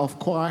time off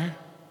choir.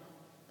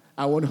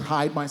 I want to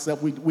hide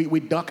myself. We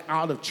duck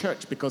out of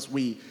church because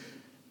we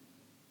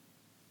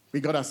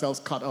got ourselves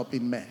caught up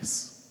in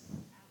mess.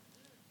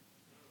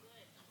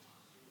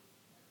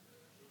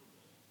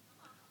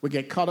 We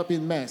get caught up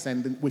in mess,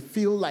 and we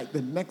feel like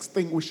the next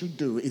thing we should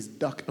do is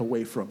duck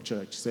away from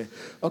church. Say,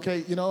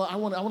 okay, I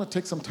want to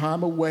take some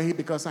time away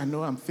because I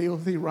know I'm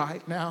filthy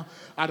right now.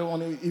 I don't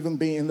want to even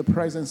be in the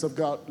presence of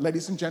God.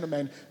 Ladies and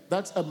gentlemen,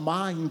 that's a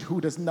mind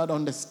who does not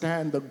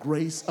understand the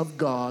grace of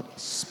God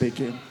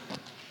speaking.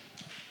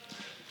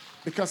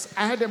 Because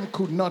Adam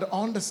could not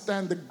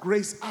understand the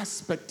grace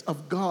aspect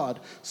of God.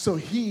 So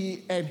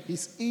he and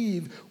his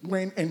Eve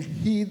went and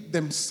hid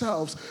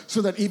themselves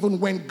so that even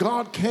when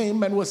God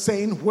came and was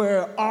saying,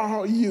 where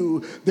are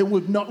you? They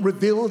would not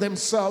reveal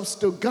themselves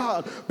to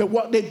God. But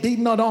what they did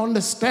not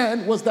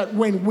understand was that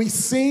when we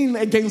sin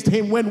against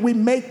him, when we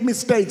make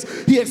mistakes,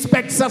 he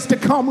expects us to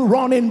come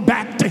running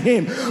back to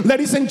him.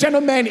 Ladies and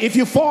gentlemen, if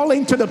you fall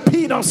into the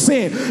pit of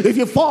sin, if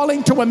you fall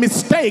into a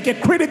mistake, a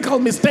critical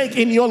mistake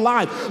in your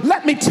life,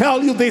 let me tell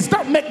you this,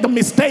 don't make the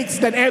mistakes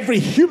that every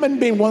human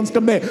being wants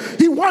to make.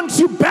 He wants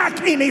you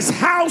back in his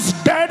house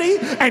dirty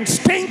and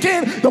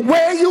stinking the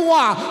way you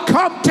are.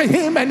 Come to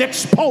him and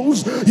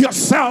expose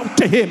yourself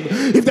to him.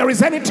 If there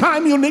is any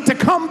time you need to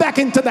come back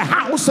into the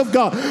house of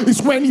God,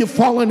 it's when you've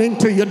fallen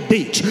into your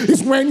ditch.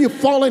 It's when you've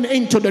fallen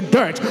into the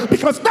dirt,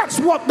 because that's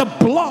what the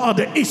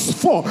blood is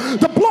for.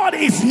 The blood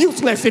is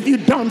useless if you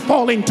don't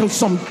fall into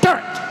some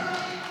dirt.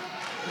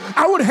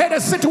 I would hate a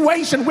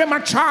situation where my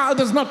child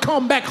does not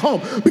come back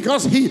home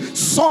because he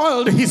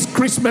soiled his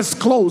Christmas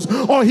clothes,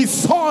 or he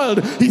soiled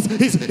the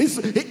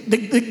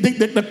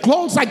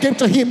clothes I gave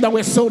to him that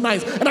were so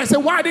nice. And I said,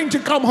 why didn't you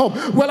come home?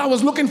 Well, I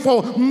was looking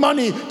for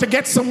money to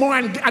get some more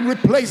and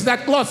replace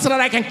that cloth so that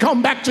I can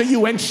come back to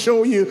you and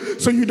show you,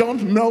 so you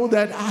don't know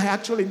that I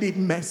actually did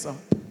mess up.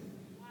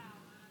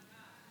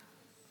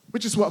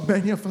 Which is what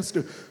many of us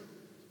do.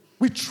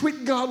 We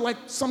treat God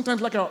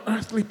sometimes like our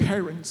earthly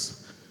parents.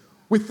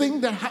 We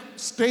think that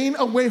staying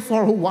away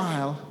for a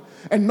while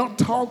and not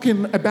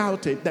talking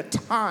about it, that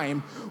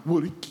time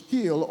will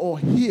kill or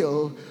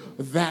heal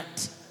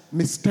that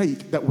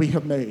mistake that we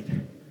have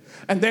made.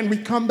 And then we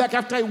come back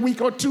after a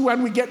week or two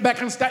and we get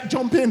back and start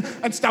jumping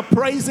and start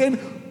praising.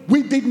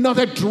 We did not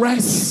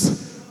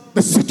address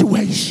the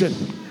situation.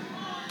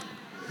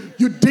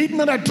 You did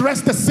not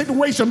address the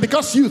situation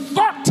because you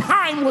thought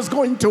time was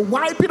going to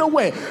wipe it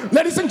away.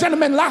 Ladies and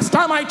gentlemen, last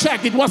time I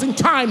checked, it wasn't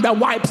time that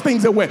wipes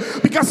things away,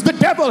 because the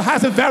devil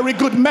has a very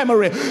good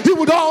memory. He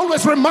would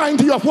always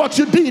remind you of what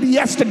you did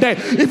yesterday,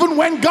 even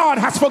when God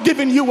has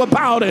forgiven you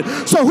about it.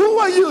 So who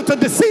are you to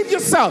deceive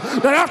yourself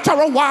that after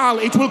a while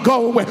it will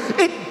go away?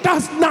 It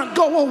does not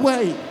go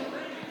away,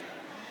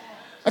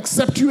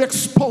 except you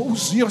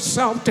expose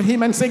yourself to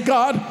him and say,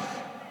 God,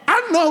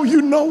 I know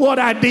you know what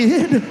I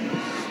did.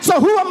 So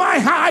who am I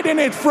hiding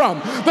it from?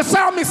 The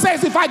psalmist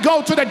says, if I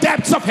go to the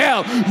depths of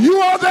hell, you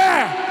are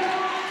there.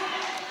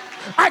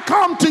 I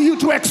come to you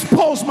to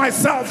expose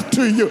myself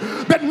to you.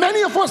 But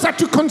many of us are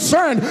too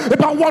concerned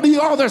about what the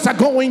others are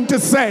going to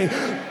say.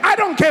 I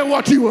don't care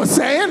what you are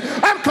saying.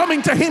 I'm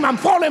coming to him. I'm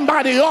falling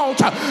by the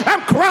altar.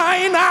 I'm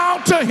crying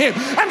out to him.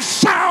 I'm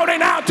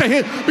shouting out to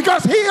him,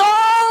 because he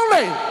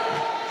only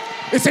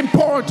is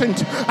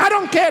important. I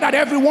don't care that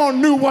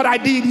everyone knew what I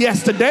did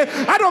yesterday.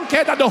 I don't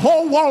care that the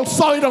whole world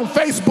saw it on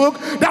Facebook,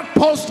 that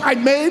post I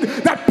made,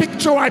 that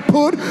picture I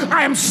put.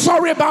 I am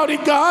sorry about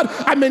it, God.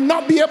 I may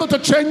not be able to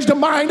change the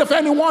mind of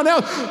anyone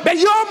else, but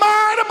your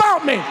mind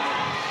about me.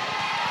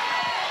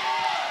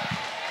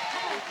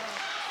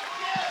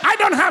 I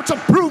don't have to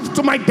prove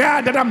to my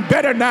dad that I'm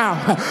better now.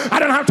 I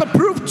don't have to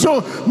prove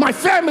to my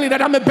family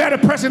that I'm a better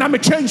person, I'm a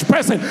changed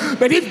person.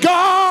 But if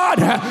God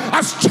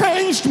has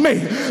changed me,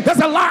 there's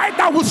a light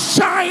that will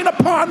shine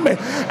upon me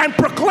and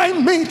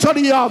proclaim me to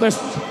the others.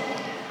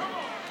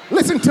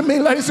 Listen to me,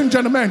 ladies and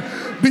gentlemen.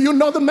 Do you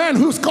know the man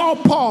who's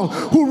called Paul,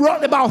 who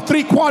wrote about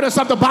 3/4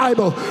 of the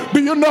Bible?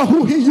 Do you know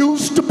who he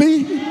used to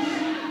be?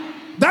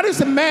 That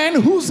is a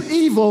man whose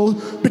evil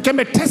became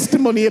a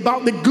testimony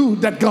about the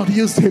good that God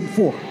used him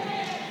for.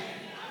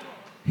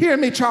 Hear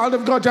me, child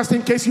of God, just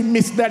in case you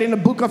missed that in the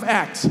book of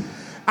Acts.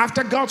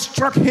 After God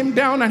struck him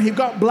down and he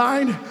got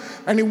blind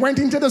and he went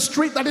into the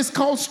street that is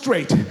called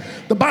Straight,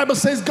 the Bible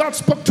says God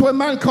spoke to a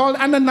man called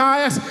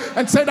Ananias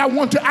and said, I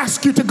want to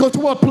ask you to go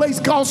to a place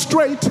called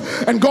Straight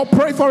and go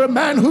pray for a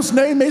man whose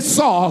name is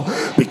Saul,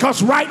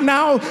 because right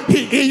now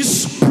he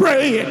is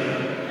praying.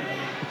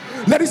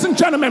 Ladies and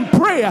gentlemen,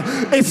 prayer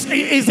is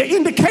an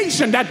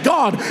indication that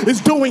God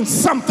is doing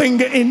something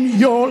in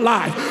your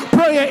life.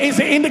 Prayer is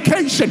an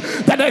indication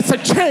that there's a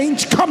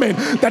change coming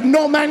that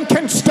no man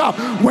can stop.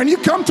 When you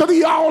come to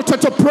the altar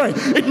to pray,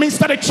 it means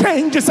that a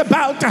change is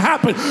about to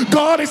happen.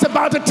 God is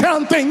about to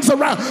turn things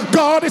around.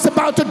 God is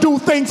about to do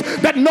things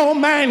that no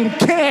man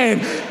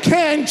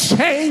can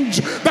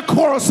change the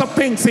course of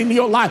things in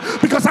your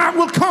life. Because I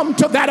will come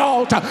to that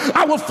altar.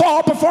 I will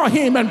fall before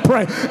him and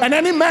pray. And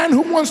any man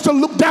who wants to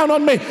look down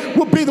on me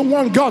will be the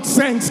one God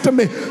sends to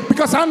me.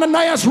 Because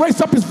Ananias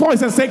raised up his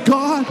voice and said,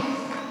 God,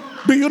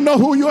 do you know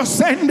who you're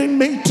sending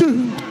me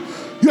to?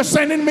 You're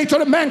sending me to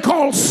the man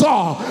called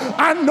Saul.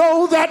 I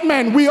know that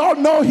man. We all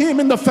know him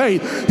in the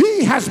faith.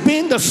 He has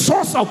been the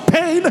source of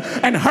pain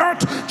and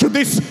hurt to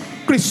this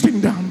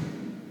Christendom.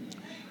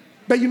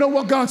 But you know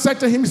what God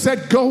said to him? He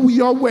said, go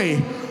your way.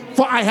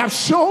 For I have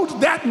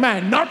showed that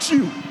man, not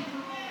you.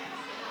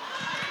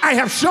 I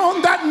have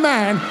shown that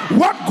man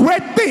what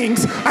great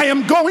things I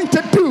am going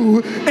to do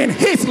in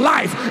his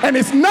life. And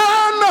it's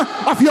none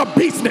of your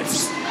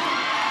business.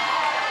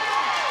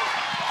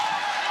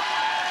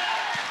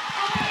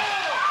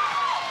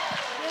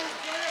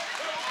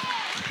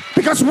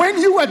 Because when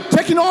you were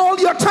taking all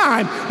your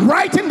time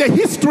writing the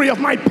history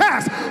of my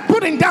past,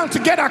 putting down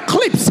together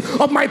clips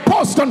of my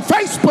posts on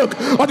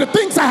Facebook or the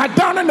things I had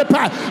done in the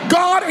past,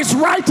 God is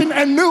writing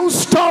a new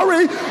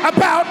story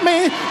about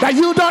me that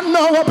you don't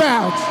know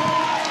about.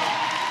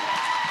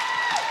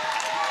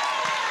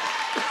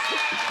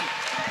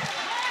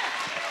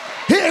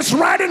 He is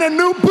writing a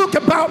new book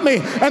about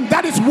me, and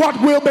that is what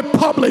will be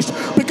published.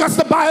 Because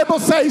the Bible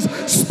says,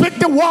 speak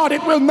the word,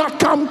 it will not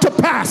come to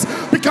pass.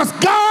 Because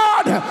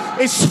God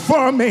is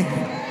for me.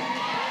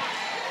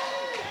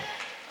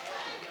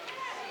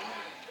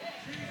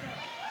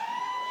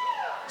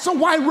 So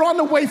why run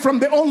away from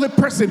the only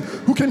person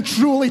who can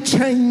truly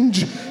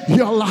change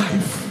your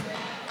life?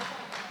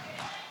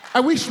 I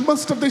wish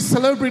most of these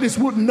celebrities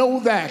would know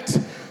that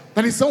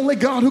it's only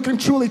God who can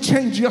truly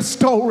change your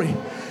story.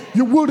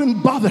 You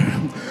wouldn't bother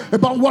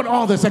about what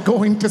others are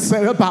going to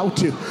say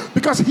about you.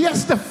 Because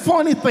here's the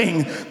funny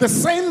thing. The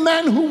same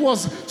man who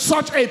was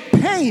such a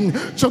pain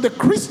to the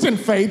Christian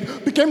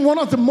faith became one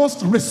of the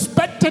most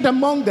respected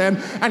among them,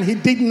 and he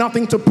did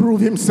nothing to prove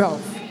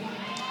himself.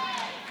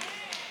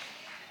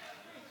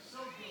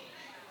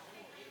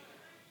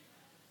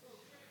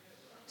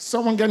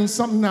 Someone getting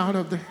something out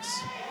of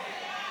this?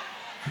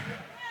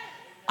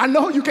 I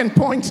know you can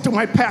point to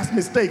my past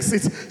mistakes.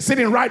 It's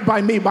sitting right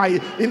by me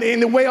in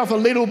the way of a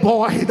little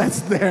boy that's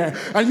there.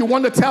 And you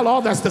want to tell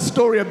others the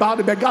story about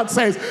it. But God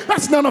says,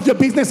 that's none of your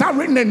business. I've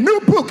written a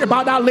new book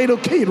about that little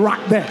kid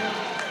right there.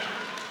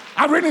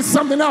 I've written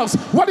something else.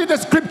 What did the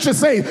scripture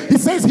say? He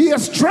says he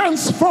has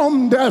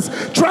transformed us,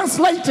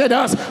 translated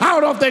us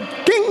out of the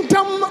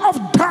kingdom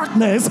of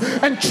darkness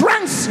and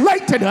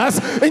translated us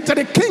into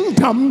the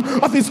kingdom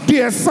of his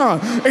dear son.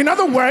 In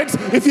other words,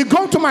 if you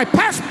go to my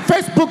past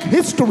Facebook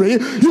history,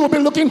 you will be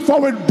looking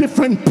for a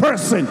different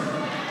person.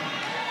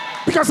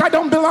 Because I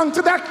don't belong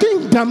to that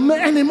kingdom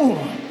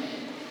anymore.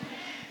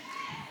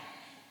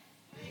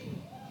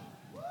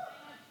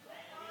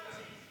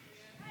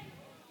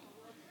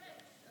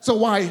 So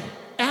why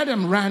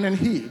Adam ran and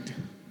hid,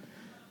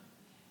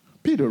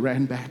 Peter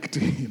ran back to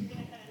him.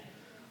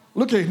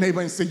 Look at your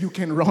neighbor and say, you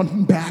can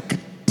run back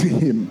to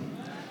him.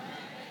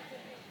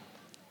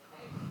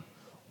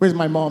 Where's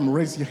my mom?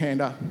 Raise your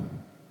hand up.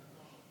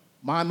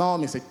 My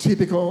mom is a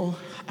typical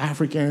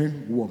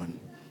African woman.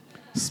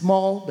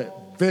 Small,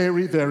 but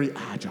very, very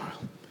agile.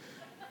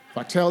 If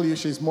I tell you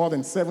she's more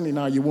than 70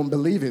 now, you won't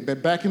believe it.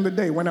 But back in the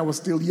day when I was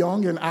still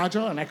young and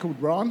agile and I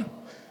could run,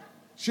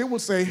 she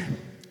would say,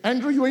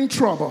 Andrew, you're in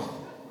trouble.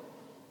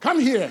 Come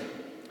here.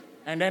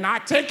 And then I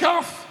take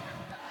off.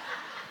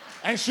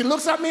 And she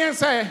looks at me and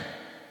says,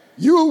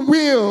 you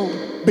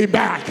will be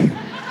back.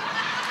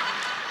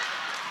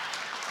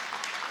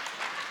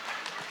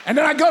 And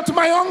then I go to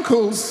my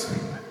uncle's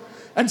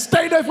and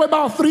stay there for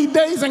about 3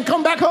 days and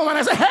come back home and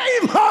I say, hey,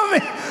 mommy,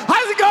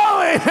 how's it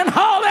going? And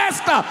all that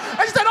stuff.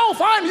 And she said, oh,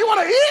 fine, you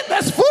want to eat?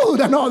 There's food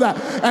and all that.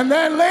 And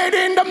then late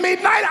in the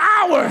midnight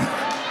hour,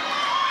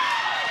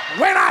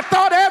 when I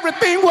thought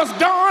everything was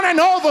done and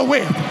over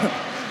with,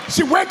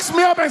 she wakes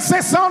me up and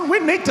says, son,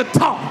 we need to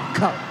talk.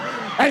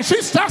 And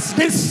she starts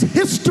these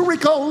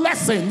historical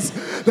lessons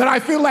that I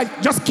feel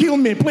like, just kill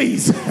me,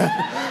 please.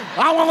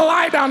 I want to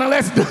lie down and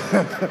let's do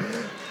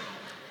it.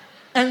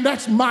 And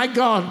that's my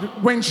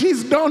God. When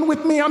she's done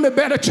with me, I'm a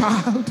better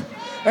child.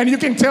 And you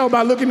can tell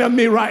by looking at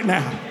me right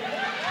now.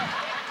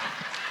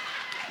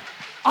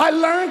 I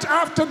learned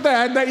after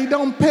that it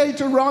don't pay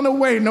to run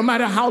away no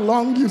matter how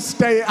long you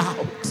stay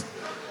out.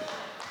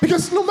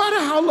 Because no matter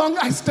how long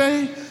I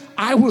stay,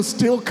 I will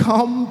still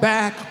come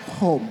back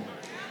home.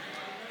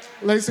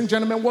 Ladies and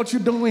gentlemen, what you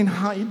doing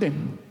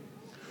hiding?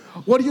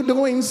 What are you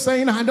doing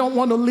saying, I don't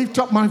want to lift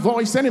up my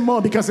voice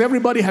anymore because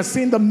everybody has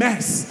seen the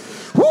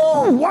mess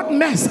Woo, what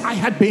mess I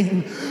had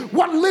been.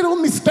 What little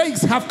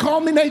mistakes have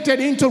culminated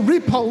into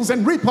ripples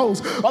and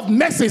ripples of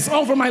messes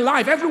over my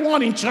life.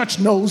 Everyone in church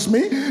knows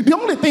me. The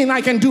only thing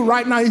I can do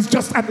right now is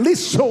just at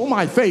least show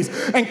my face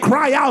and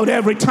cry out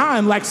every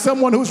time like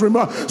someone who's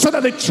remote, so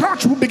that the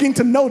church will begin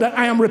to know that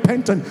I am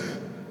repentant.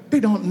 They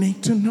don't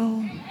need to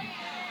know.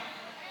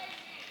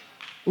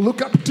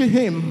 Look up to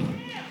him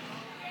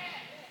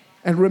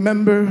and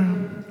remember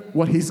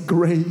what his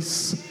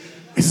grace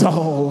is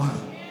all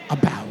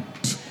about.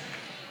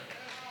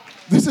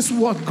 This is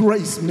what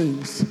grace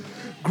means.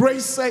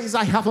 Grace says,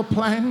 I have a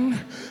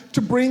plan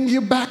to bring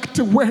you back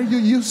to where you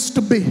used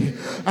to be.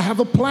 I have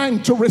a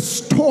plan to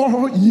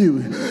restore you.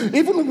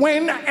 Even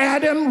when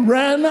Adam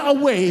ran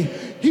away,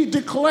 he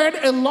declared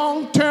a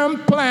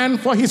long-term plan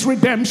for his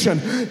redemption.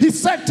 He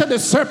said to the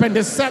serpent,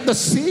 he said, the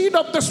seed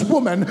of this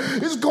woman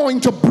is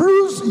going to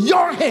bruise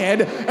your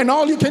head, and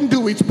all you can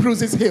do is bruise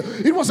his heel.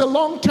 It was a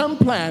long-term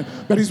plan,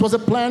 but it was a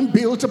plan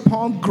built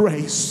upon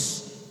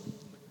grace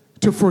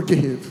to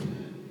forgive.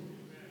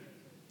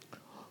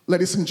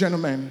 Ladies and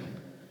gentlemen,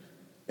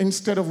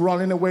 instead of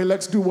running away,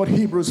 let's do what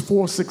Hebrews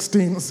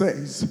 4:16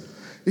 says.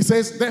 It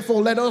says,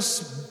 therefore, let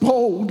us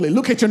boldly,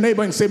 look at your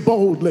neighbor and say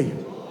boldly.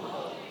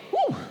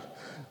 Woo.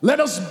 Let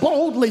us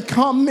boldly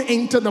come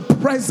into the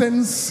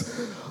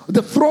presence,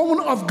 the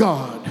throne of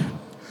God,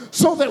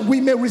 so that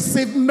we may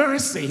receive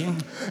mercy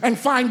and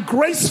find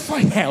grace for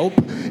help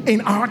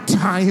in our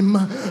time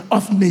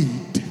of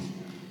need.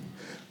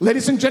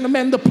 Ladies and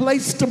gentlemen, the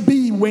place to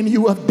be when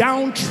you are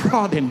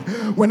downtrodden,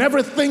 when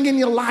everything in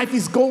your life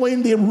is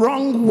going the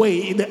wrong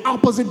way, the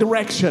opposite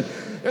direction,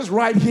 is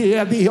right here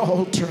at the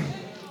altar.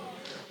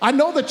 I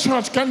know the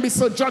church can be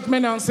so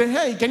judgmental and say,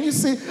 hey, can you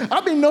see,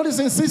 I've been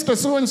noticing sister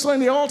so-and-so in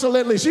the altar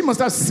lately. She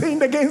must have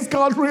sinned against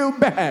God real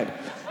bad.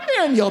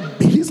 In your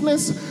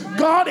business,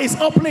 God is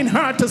opening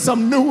her to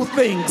some new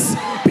things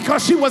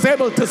because she was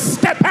able to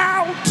step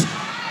out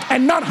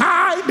and not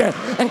hide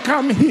and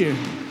come here.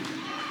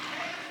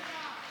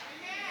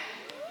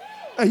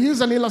 I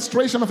use an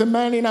illustration of a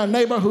man in our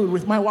neighborhood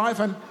with my wife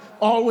and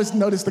always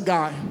notice the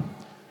guy.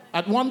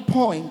 At one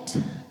point,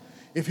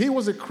 if he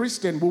was a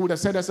Christian, we would have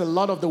said there's a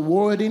lot of the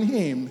word in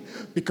him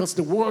because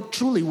the word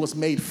truly was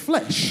made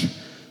flesh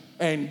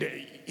and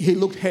he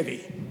looked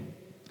heavy.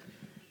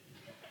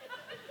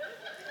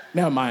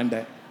 Never mind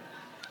that.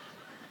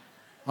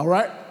 All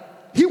right?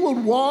 He would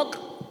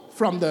walk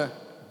from the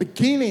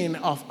beginning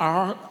of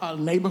our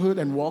neighborhood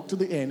and walk to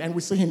the end. And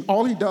we see him,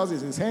 all he does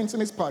is his hands in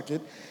his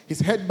pocket, his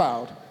head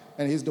bowed,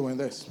 and he's doing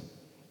this.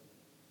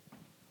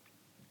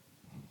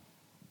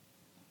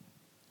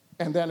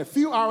 And then a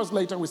few hours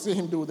later, we see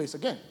him do this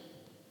again.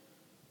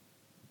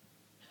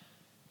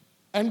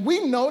 And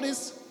we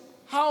notice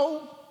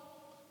how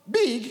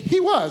big he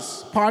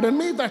was. Pardon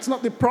me, that's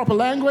not the proper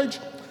language.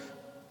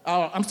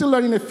 I'm still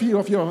learning a few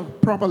of your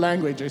proper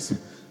languages,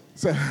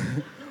 so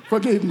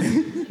forgive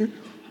me.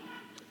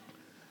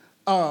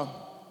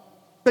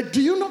 But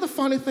do you know the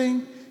funny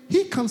thing?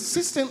 He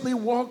consistently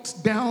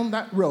walked down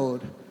that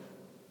road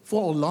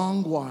for a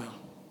long while.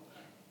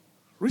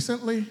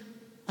 Recently,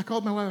 I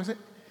called my wife and said,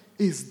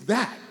 is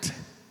that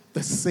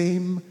the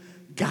same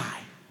guy?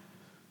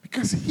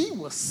 Because he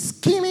was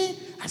skinny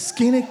as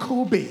skinny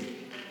could be.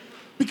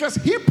 Because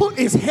he put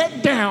his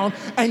head down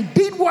and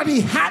did what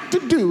he had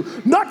to do,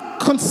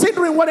 not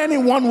considering what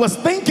anyone was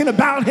thinking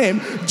about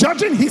him,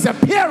 judging his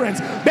appearance.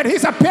 But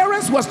his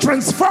appearance was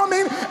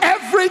transforming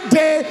every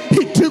day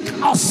he took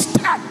a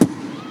step.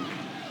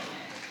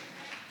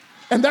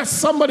 And that's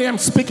somebody I'm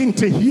speaking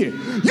to here.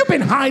 You've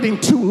been hiding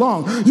too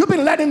long. You've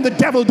been letting the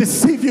devil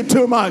deceive you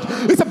too much.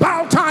 It's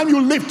about time you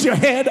lift your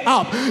head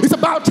up. It's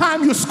about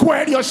time you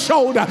square your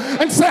shoulder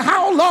and say,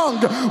 how long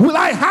will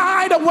I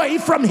hide away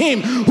from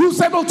him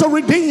who's able to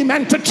redeem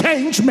and to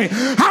change me?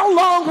 How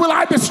long will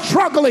I be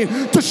struggling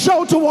to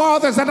show to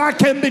others that I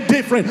can be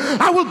different?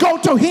 I will go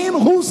to him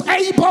who's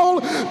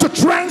able to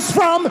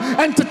transform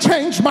and to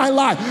change my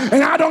life.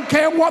 And I don't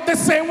care what they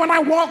say when I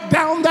walk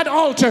down that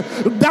altar,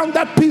 down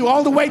that pew,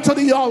 all the way to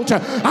the altar.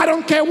 I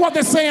don't care what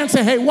they say and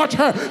say, hey, watch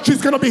her.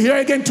 She's going to be here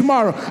again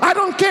tomorrow. I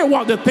don't care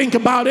what they think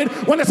about it.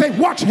 When they say,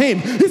 watch him,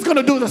 he's going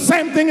to do the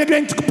same thing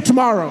again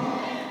tomorrow.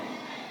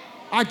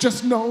 I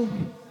just know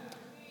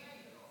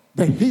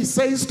that he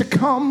says to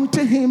come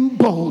to him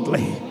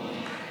boldly,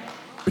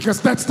 because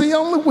that's the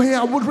only way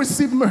I would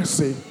receive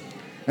mercy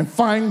and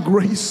find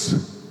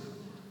grace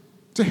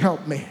to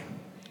help me.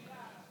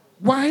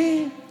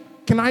 Why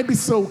can I be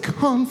so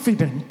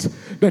confident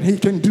that he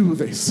can do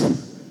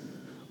this?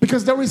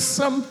 Because there is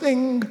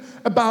something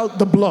about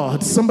the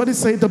blood. Somebody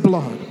say the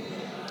blood.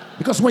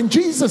 Because when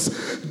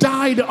Jesus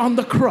died on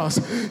the cross,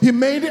 he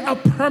made it a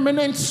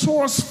permanent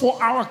source for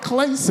our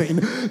cleansing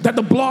that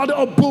the blood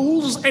of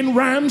bulls and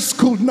rams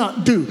could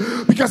not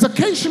do. Because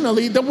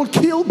occasionally they would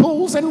kill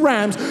bulls and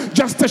rams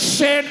just to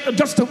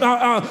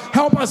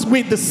help us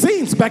with the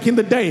sins back in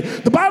the day.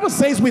 The Bible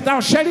says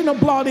without shedding of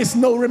blood is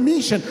no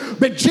remission.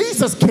 But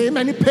Jesus came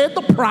and he paid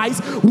the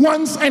price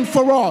once and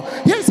for all.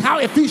 Here's how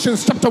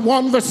Ephesians chapter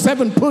 1 verse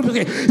 7 put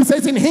it. It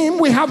says, in him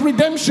we have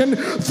redemption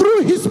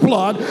through his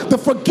blood, the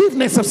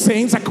forgiveness of sin.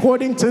 saints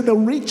according to the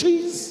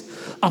riches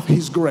of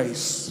his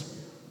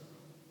grace.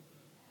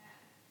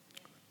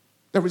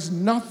 There is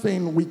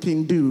nothing we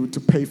can do to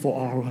pay for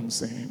our own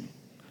sin.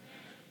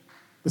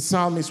 The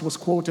psalmist was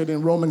quoted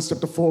in Romans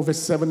chapter 4, verse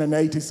 7 and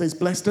 8. He says,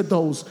 "Blessed are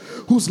those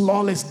whose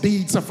lawless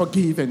deeds are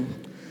forgiven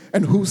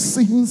and whose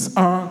sins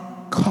are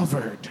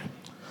covered.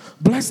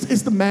 Blessed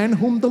is the man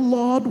whom the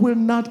Lord will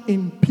not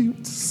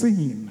impute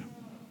sin."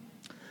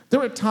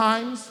 There are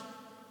times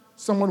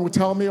someone will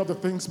tell me of the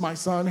things my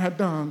son had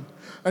done,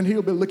 and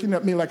he'll be looking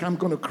at me like I'm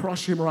going to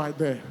crush him right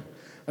there.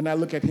 And I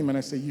look at him and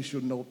I say, "You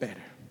should know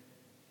better."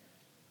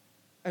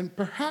 And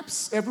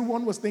perhaps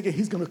everyone was thinking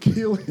he's going to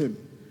kill him.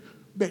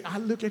 But I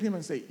look at him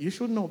and say, "You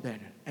should know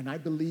better." And I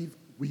believe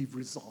we've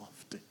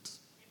resolved it.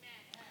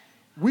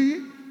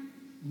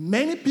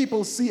 Many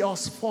people see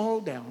us fall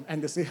down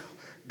and they say,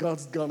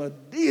 "God's going to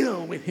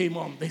deal with him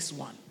on this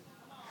one."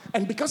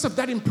 And because of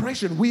that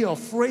impression, we are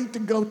afraid to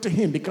go to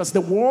him because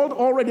the world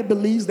already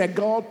believes that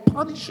God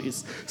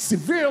punishes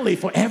severely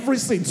for every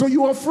sin. So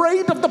you're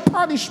afraid of the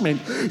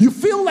punishment. You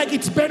feel like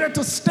it's better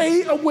to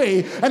stay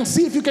away and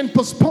see if you can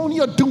postpone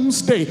your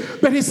doomsday.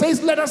 But he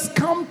says, let us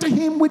come to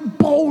him with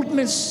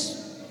boldness.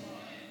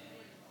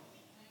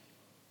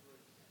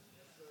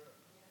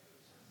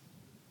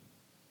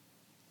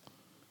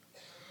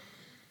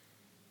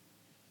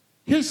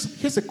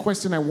 Here's a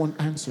question I want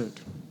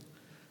answered.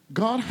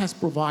 God has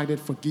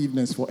provided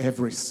forgiveness for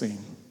every sin.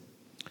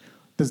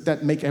 Does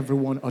that make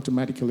everyone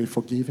automatically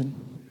forgiven?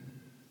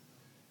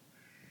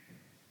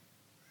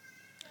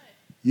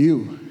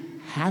 You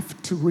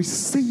have to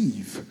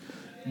receive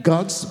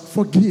God's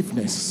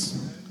forgiveness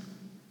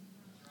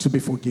to be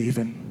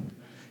forgiven.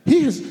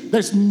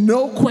 There's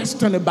no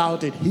question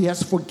about it. He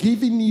has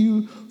forgiven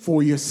you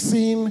for your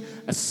sin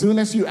as soon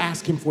as you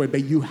ask him for it,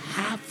 but you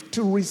have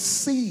to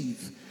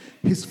receive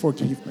his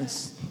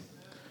forgiveness.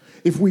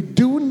 If we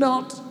do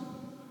not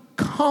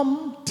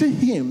come to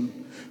him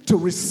to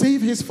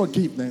receive his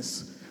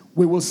forgiveness,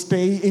 we will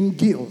stay in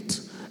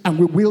guilt and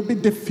we will be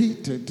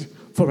defeated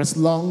for as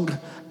long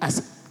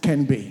as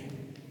can be.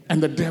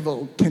 And the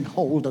devil can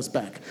hold us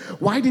back.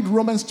 Why did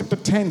Romans chapter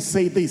 10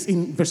 say this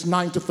in verse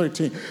 9 to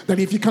 13? That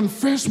if you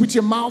confess with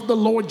your mouth the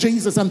Lord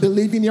Jesus and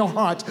believe in your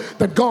heart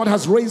that God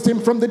has raised him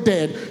from the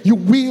dead, you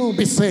will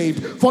be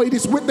saved. For it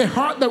is with the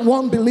heart that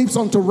one believes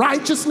unto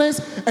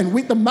righteousness, and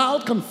with the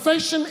mouth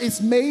confession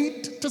is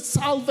made to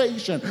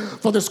salvation.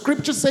 For the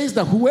scripture says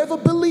that whoever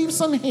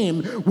believes on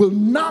him will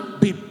not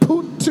be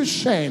put to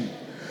shame.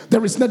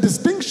 There is no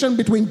distinction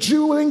between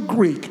Jew and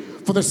Greek,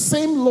 for the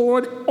same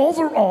Lord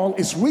over all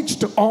is rich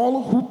to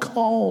all who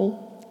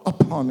call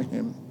upon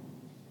him.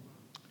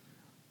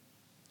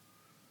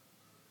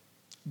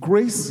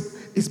 Grace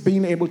is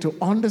being able to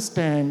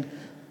understand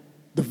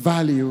the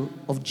value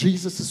of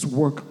Jesus'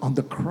 work on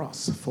the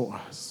cross for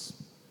us.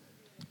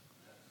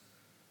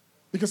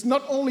 Because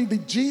not only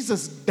did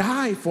Jesus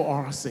die for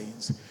our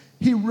sins,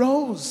 he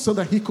rose so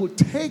that he could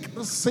take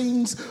the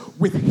sins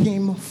with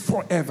him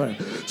forever.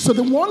 So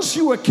the ones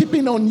you are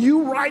keeping on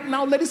you right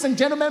now, ladies and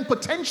gentlemen,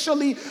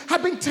 potentially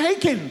have been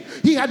taken.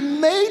 He had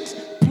made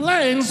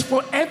plans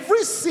for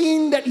every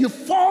sin that you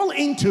fall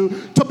into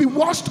to be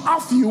washed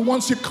off you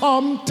once you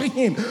come to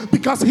him,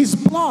 because his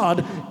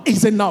blood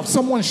is enough.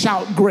 Someone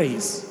shout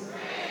grace.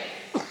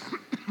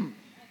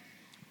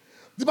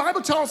 The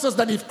Bible tells us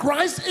that if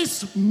Christ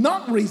is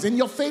not risen,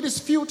 your faith is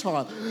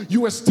futile.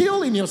 You are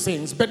still in your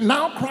sins, but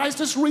now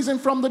Christ is risen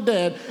from the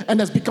dead and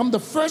has become the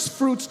first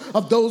fruits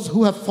of those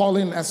who have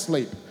fallen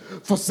asleep.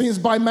 For since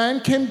by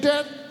man came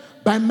death,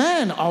 by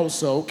man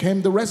also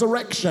came the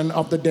resurrection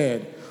of the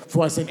dead.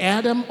 For as in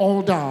Adam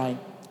all die,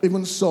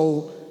 even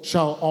so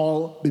shall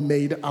all be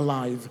made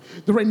alive.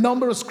 There are a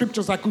number of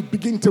scriptures I could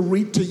begin to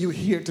read to you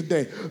here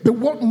today. But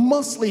what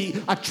mostly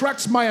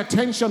attracts my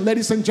attention,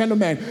 ladies and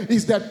gentlemen,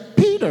 is that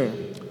Peter,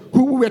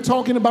 who we were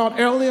talking about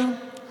earlier,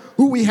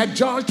 who we had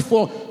judged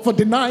for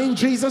denying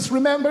Jesus,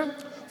 remember?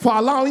 For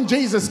allowing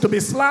Jesus to be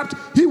slapped.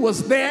 He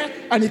was there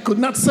and he could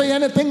not say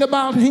anything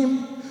about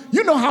him.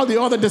 You know how the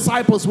other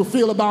disciples will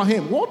feel about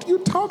him. What are you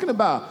talking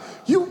about?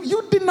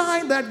 You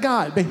denied that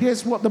guy. But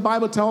here's what the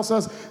Bible tells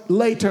us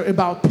later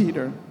about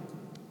Peter.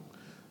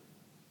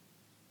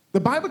 The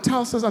Bible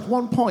tells us at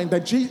one point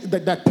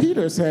that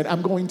Peter said,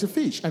 "I'm going to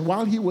fish." And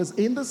while he was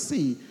in the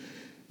sea,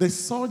 they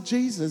saw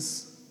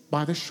Jesus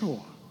by the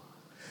shore.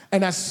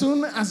 And as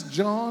soon as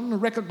John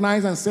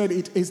recognized and said,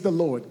 "It is the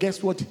Lord,"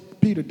 guess what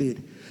Peter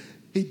did?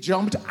 He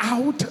jumped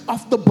out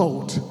of the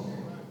boat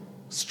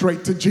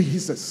straight to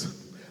Jesus.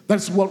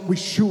 That's what we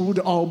should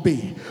all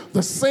be.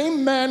 The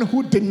same man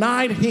who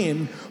denied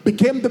him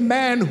became the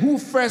man who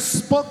first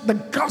spoke the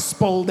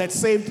gospel that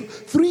saved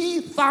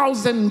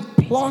 3,000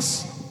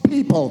 plus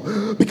people.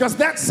 Because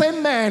that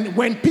same man,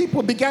 when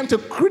people began to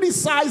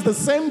criticize the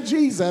same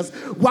Jesus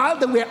while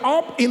they were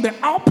up in the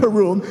upper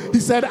room, he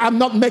said, "I'm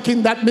not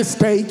making that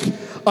mistake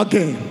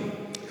again.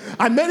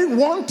 I made it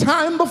one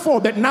time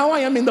before, but now I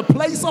am in the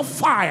place of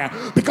fire,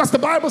 because the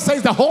Bible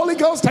says the Holy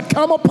Ghost had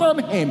come upon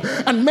him,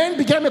 and men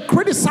began to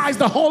criticize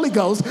the Holy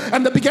Ghost,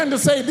 and they began to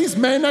say, these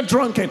men are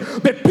drunken.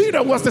 But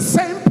Peter was the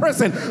same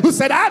person who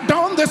said, I've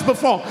done this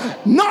before,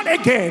 not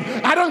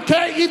again. I don't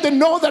care if they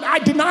know that I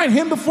denied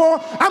him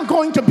before. I'm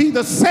going to be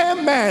the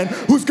same man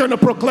who's going to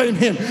proclaim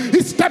him.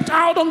 He stepped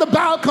out on the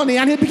balcony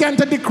and he began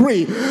to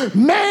decree,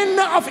 men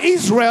of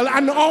Israel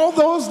and all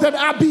those that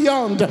are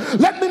beyond,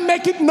 let me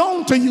make it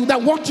known to you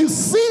that what you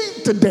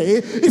see today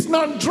is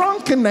not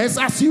drunkenness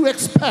as you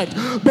expect,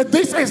 but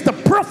this is the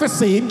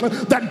prophecy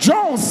that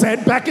Joel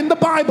said back in the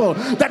Bible,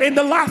 that in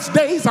the last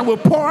days I will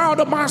pour out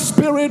of my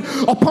spirit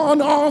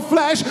upon all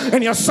flesh,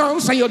 and your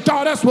sons and your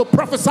daughters will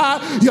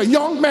prophesy, your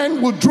young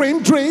men will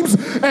dream dreams.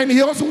 And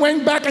he also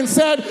went back and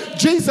said,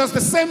 Jesus,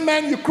 the same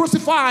man you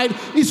crucified,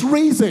 is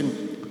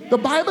risen. The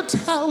Bible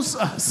tells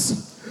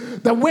us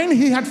that when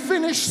he had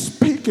finished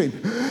speaking,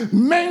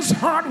 men's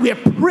hearts were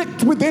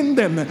pricked within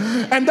them,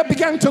 and they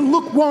began to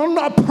look one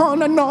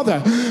upon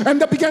another,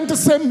 and they began to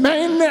say,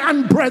 men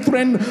and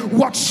brethren,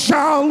 what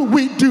shall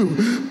we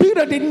do?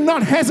 Peter did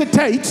not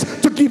hesitate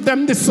to give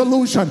them the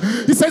solution.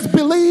 He says,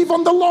 believe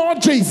on the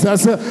Lord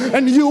Jesus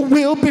and you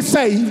will be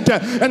saved,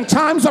 and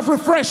times of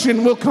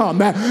refreshing will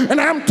come.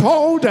 And I'm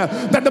told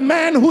that the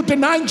man who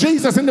denied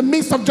Jesus in the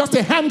midst of just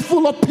a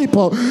handful of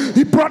people,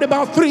 he brought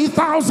about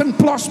 3,000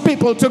 plus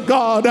people to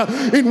God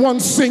in one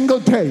single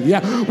day.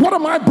 What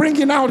am I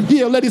bringing out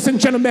here, ladies and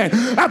gentlemen?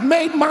 I've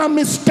made my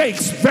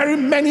mistakes, very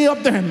many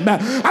of them.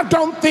 I've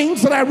done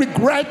things that I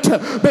regret,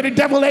 but the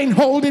devil ain't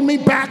holding me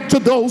back to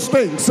those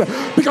things,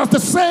 because the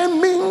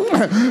same me,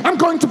 I'm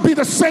going to be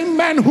the same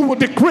man who will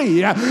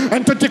decree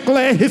and to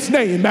declare his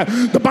name.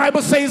 The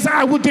Bible says,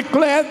 I will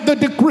declare the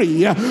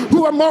decree.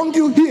 Who among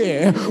you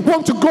here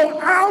want to go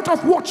out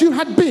of what you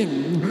had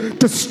been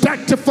to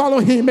start to follow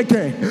him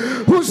again?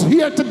 Who's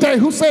here today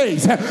who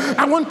says,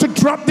 I want to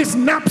drop this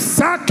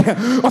knapsack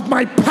of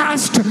my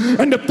past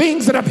and the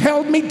things that have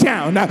held me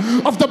down,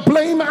 of the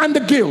blame and the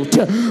guilt?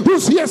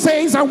 Who's here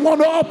says, I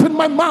want to open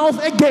my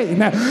mouth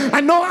again?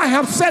 I know I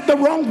have said the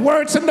wrong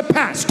words in the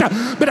past,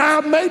 but I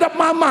have made up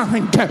my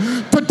mind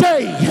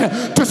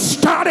today to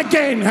start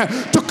again,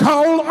 to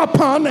call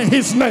upon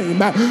his name.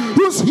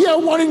 Who's here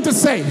wanting to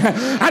say,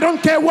 I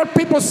don't care what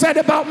people said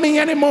about me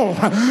anymore.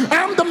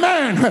 I'm the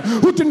man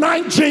who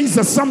denied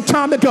Jesus some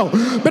time ago,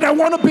 but I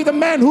want to be the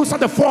man who's at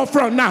the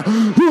forefront now.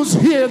 Who's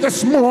here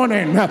this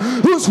morning?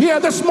 Who's here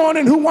this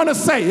morning who want to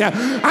say,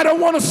 I don't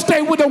want to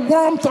stay with the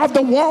warmth of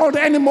the world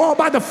anymore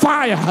by the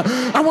fire.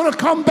 I want to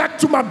come back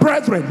to my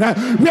brethren,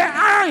 where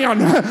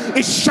iron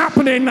is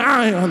sharpening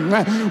iron,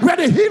 where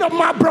the heat of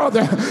my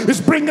brother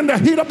is bringing the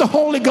heat of the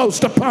Holy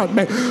Ghost upon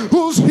me.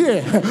 Who's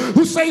here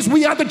who says,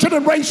 we are the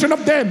generation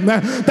of them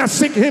that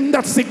seek him,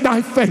 that seek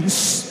thy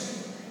face?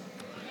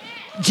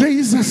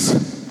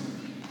 Jesus,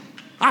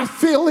 I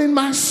feel in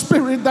my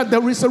spirit that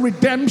there is a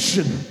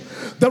redemption.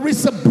 There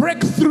is a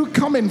breakthrough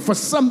coming for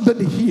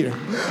somebody here.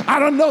 I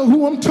don't know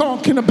who I'm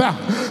talking about,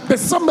 but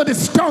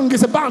somebody's tongue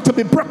is about to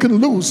be broken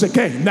loose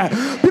again.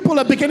 People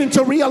are beginning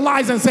to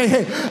realize and say,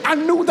 hey, I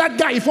knew that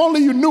guy. If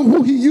only you knew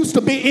who he used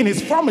to be in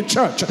his former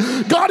church.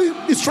 God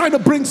is trying to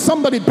bring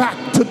somebody back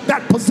to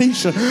that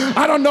position.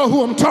 I don't know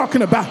who I'm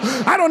talking about.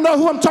 I don't know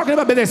who I'm talking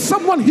about, but there's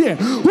someone here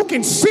who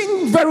can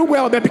sing very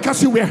well, but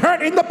because you were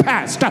hurt in the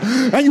past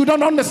and you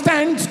don't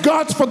understand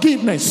God's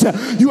forgiveness,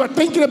 you are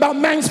thinking about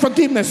man's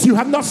forgiveness. You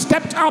have not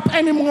stepped up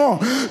anymore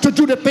to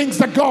do the things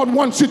that God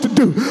wants you to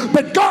do.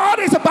 But God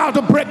is about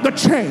to break the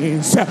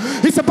chains.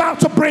 He's about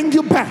to bring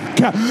you back.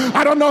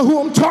 I don't know who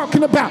I'm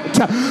talking about,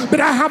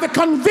 but I have a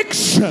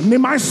conviction in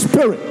my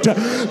spirit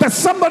that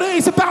somebody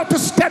is about to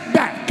step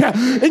back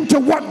into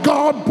what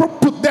God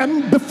put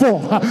them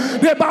before.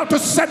 They're about to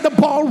set the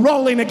ball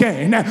rolling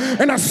again.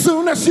 And as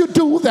soon as you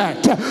do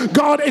that,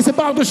 God is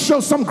about to show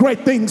some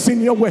great things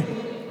in your way.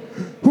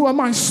 Who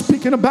am I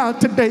speaking about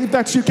today?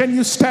 That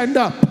you stand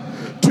up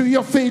to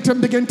your feet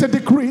and begin to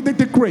decree the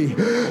decree.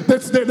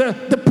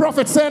 The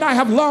prophet said, I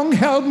have long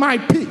held my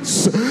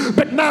peace,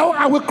 but now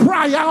I will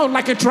cry out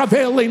like a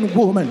travailing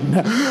woman.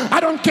 I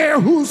don't care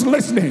who's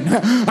listening.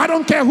 I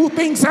don't care who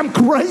thinks I'm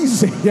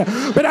crazy,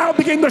 but I'll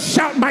begin to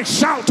shout my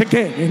shout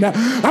again.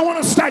 I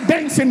want to start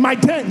dancing my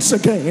dance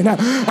again.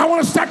 I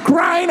want to start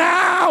crying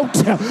out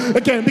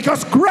again,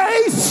 because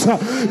grace,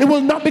 it will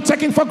not be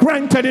taken for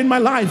granted in my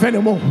life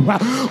anymore.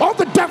 All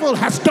the devil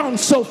has done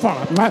so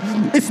far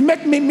is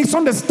make me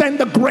misunderstand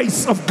the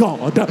grace of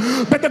God,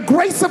 but the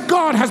grace of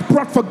God has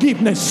brought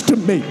forgiveness to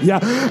me,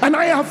 and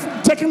I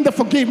have taken the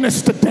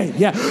forgiveness today,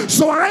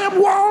 so I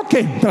am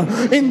walking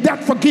in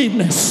that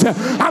forgiveness.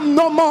 I'm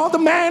no more the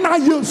man I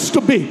used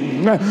to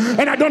be,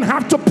 and I don't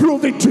have to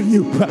prove it to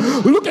you.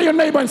 Look at your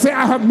neighbor and say,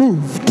 I have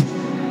moved.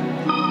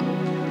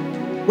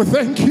 Well,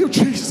 thank you,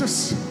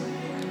 Jesus.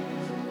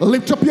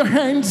 Lift up your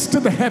hands to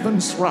the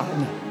heavens right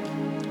now.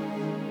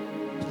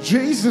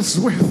 Jesus,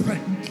 we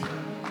thank you.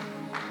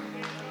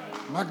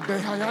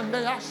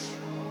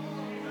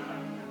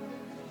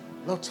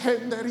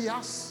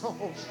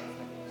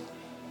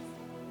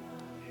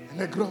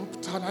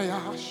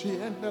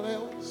 Legroptanayashi and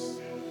Leos.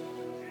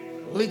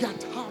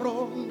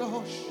 Ligataron the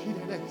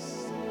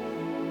Hoshides.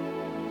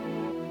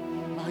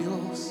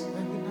 Mayos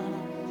and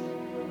Nara.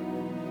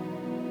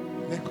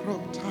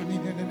 Legroptani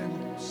and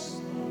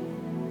Nemos.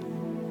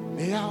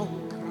 Meow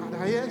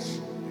Kradayesh.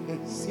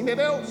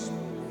 Sinedeos.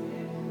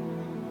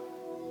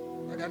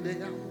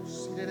 Agadeos.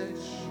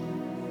 Sinedesh.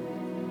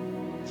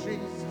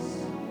 Jesus.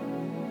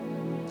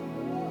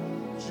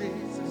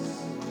 Jesus.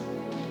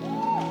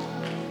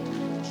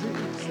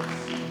 Jesus.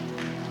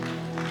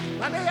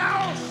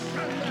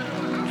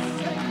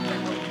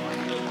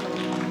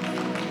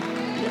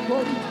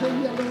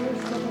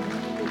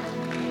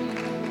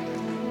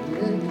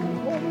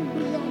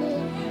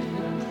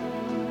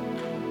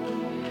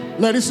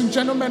 Ladies and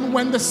gentlemen,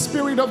 when the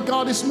Spirit of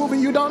God is moving,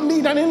 you don't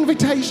need an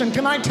invitation.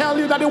 Can I tell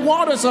you that the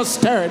waters are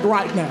stirred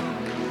right now?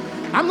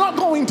 I'm not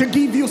going to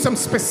give you some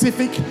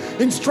specific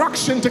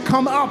instruction to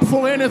come up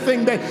for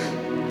anything.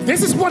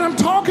 This is what I'm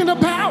talking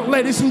about,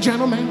 ladies and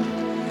gentlemen.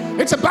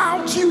 It's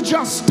about you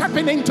just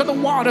stepping into the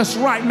waters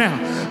right now.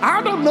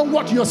 I don't know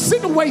what your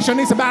situation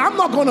is about. I'm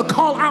not going to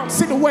call out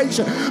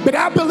situation, but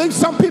I believe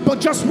some people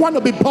just want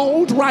to be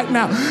bold right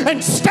now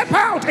and step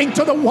out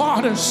into the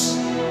waters.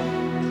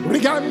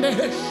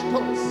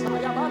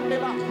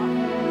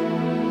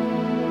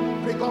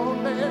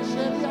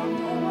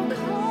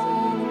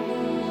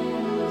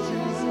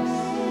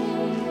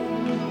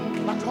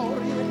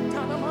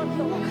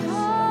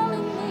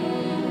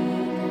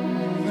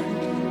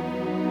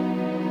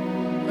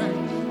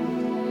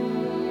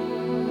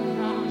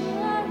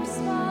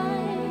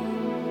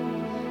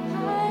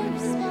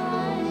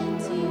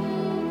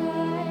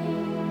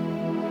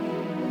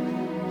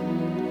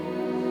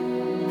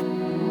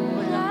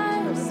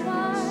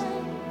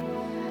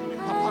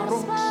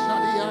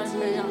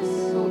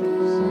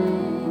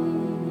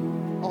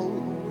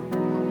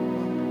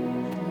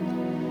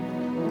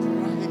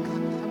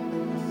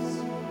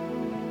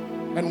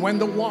 And when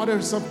the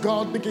waters of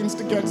God begins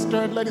to get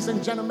stirred, ladies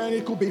and gentlemen,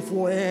 it could be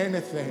for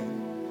anything.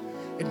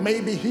 It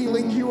may be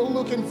healing you are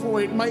looking for.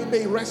 It might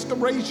be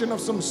restoration of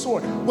some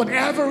sort.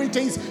 Whatever it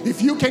is,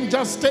 if you can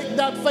just take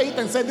that faith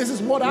and say, this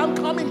is what I'm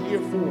coming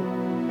here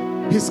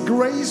for. His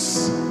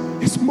grace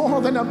is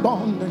more than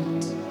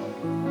abundant.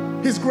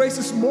 His grace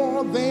is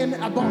more than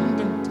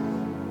abundant.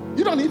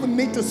 You don't even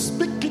need to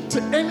speak it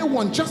to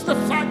anyone. Just the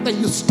fact that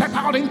you step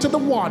out into the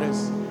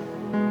waters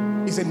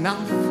is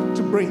enough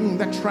to bring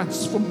that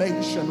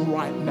transformation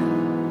right now.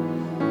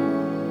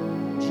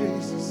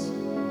 Jesus.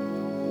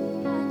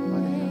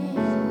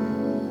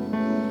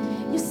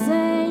 You're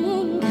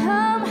saying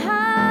come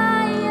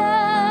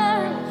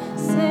higher,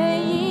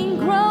 saying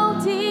grow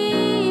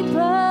deeper,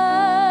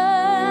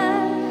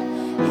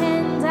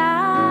 and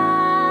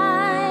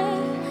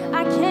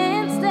I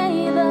can't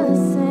stay the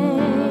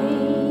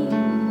same.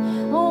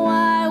 Oh,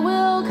 I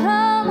will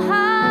come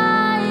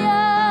higher,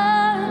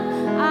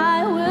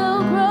 I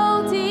will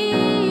grow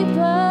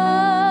deeper,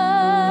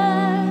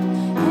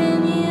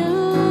 and you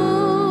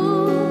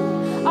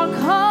are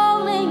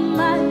calling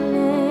my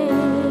name.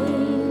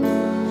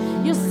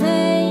 You're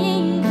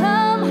saying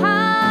come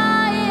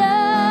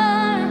higher,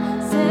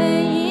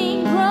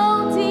 saying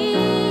grow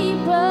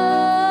deeper,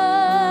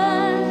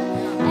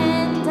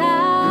 and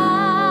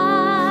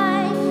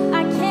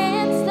I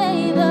can't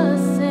stay the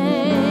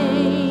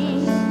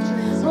same.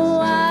 Oh,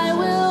 I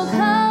will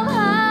come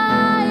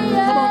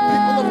higher. Come on,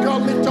 people of God,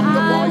 lift up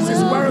your voices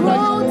wherever you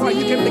are.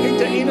 You can begin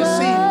to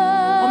intercede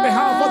on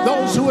behalf of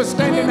those who are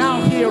standing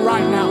out here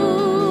right now.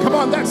 Come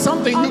on, that's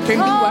something you can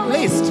do at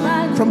least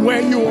from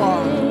where you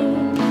are.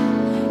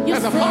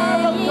 As a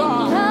fire of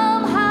God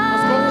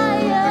is going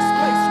through this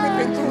place,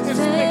 sweeping through this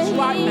place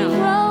right now.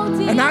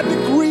 And I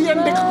decree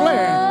and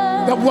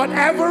declare that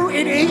whatever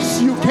it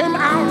is you came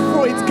out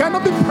for, it's going to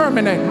be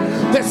permanent.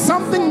 There's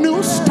something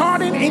new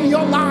starting in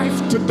your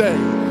life today.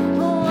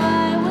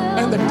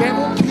 And the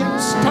devil can't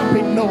stop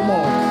it no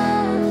more.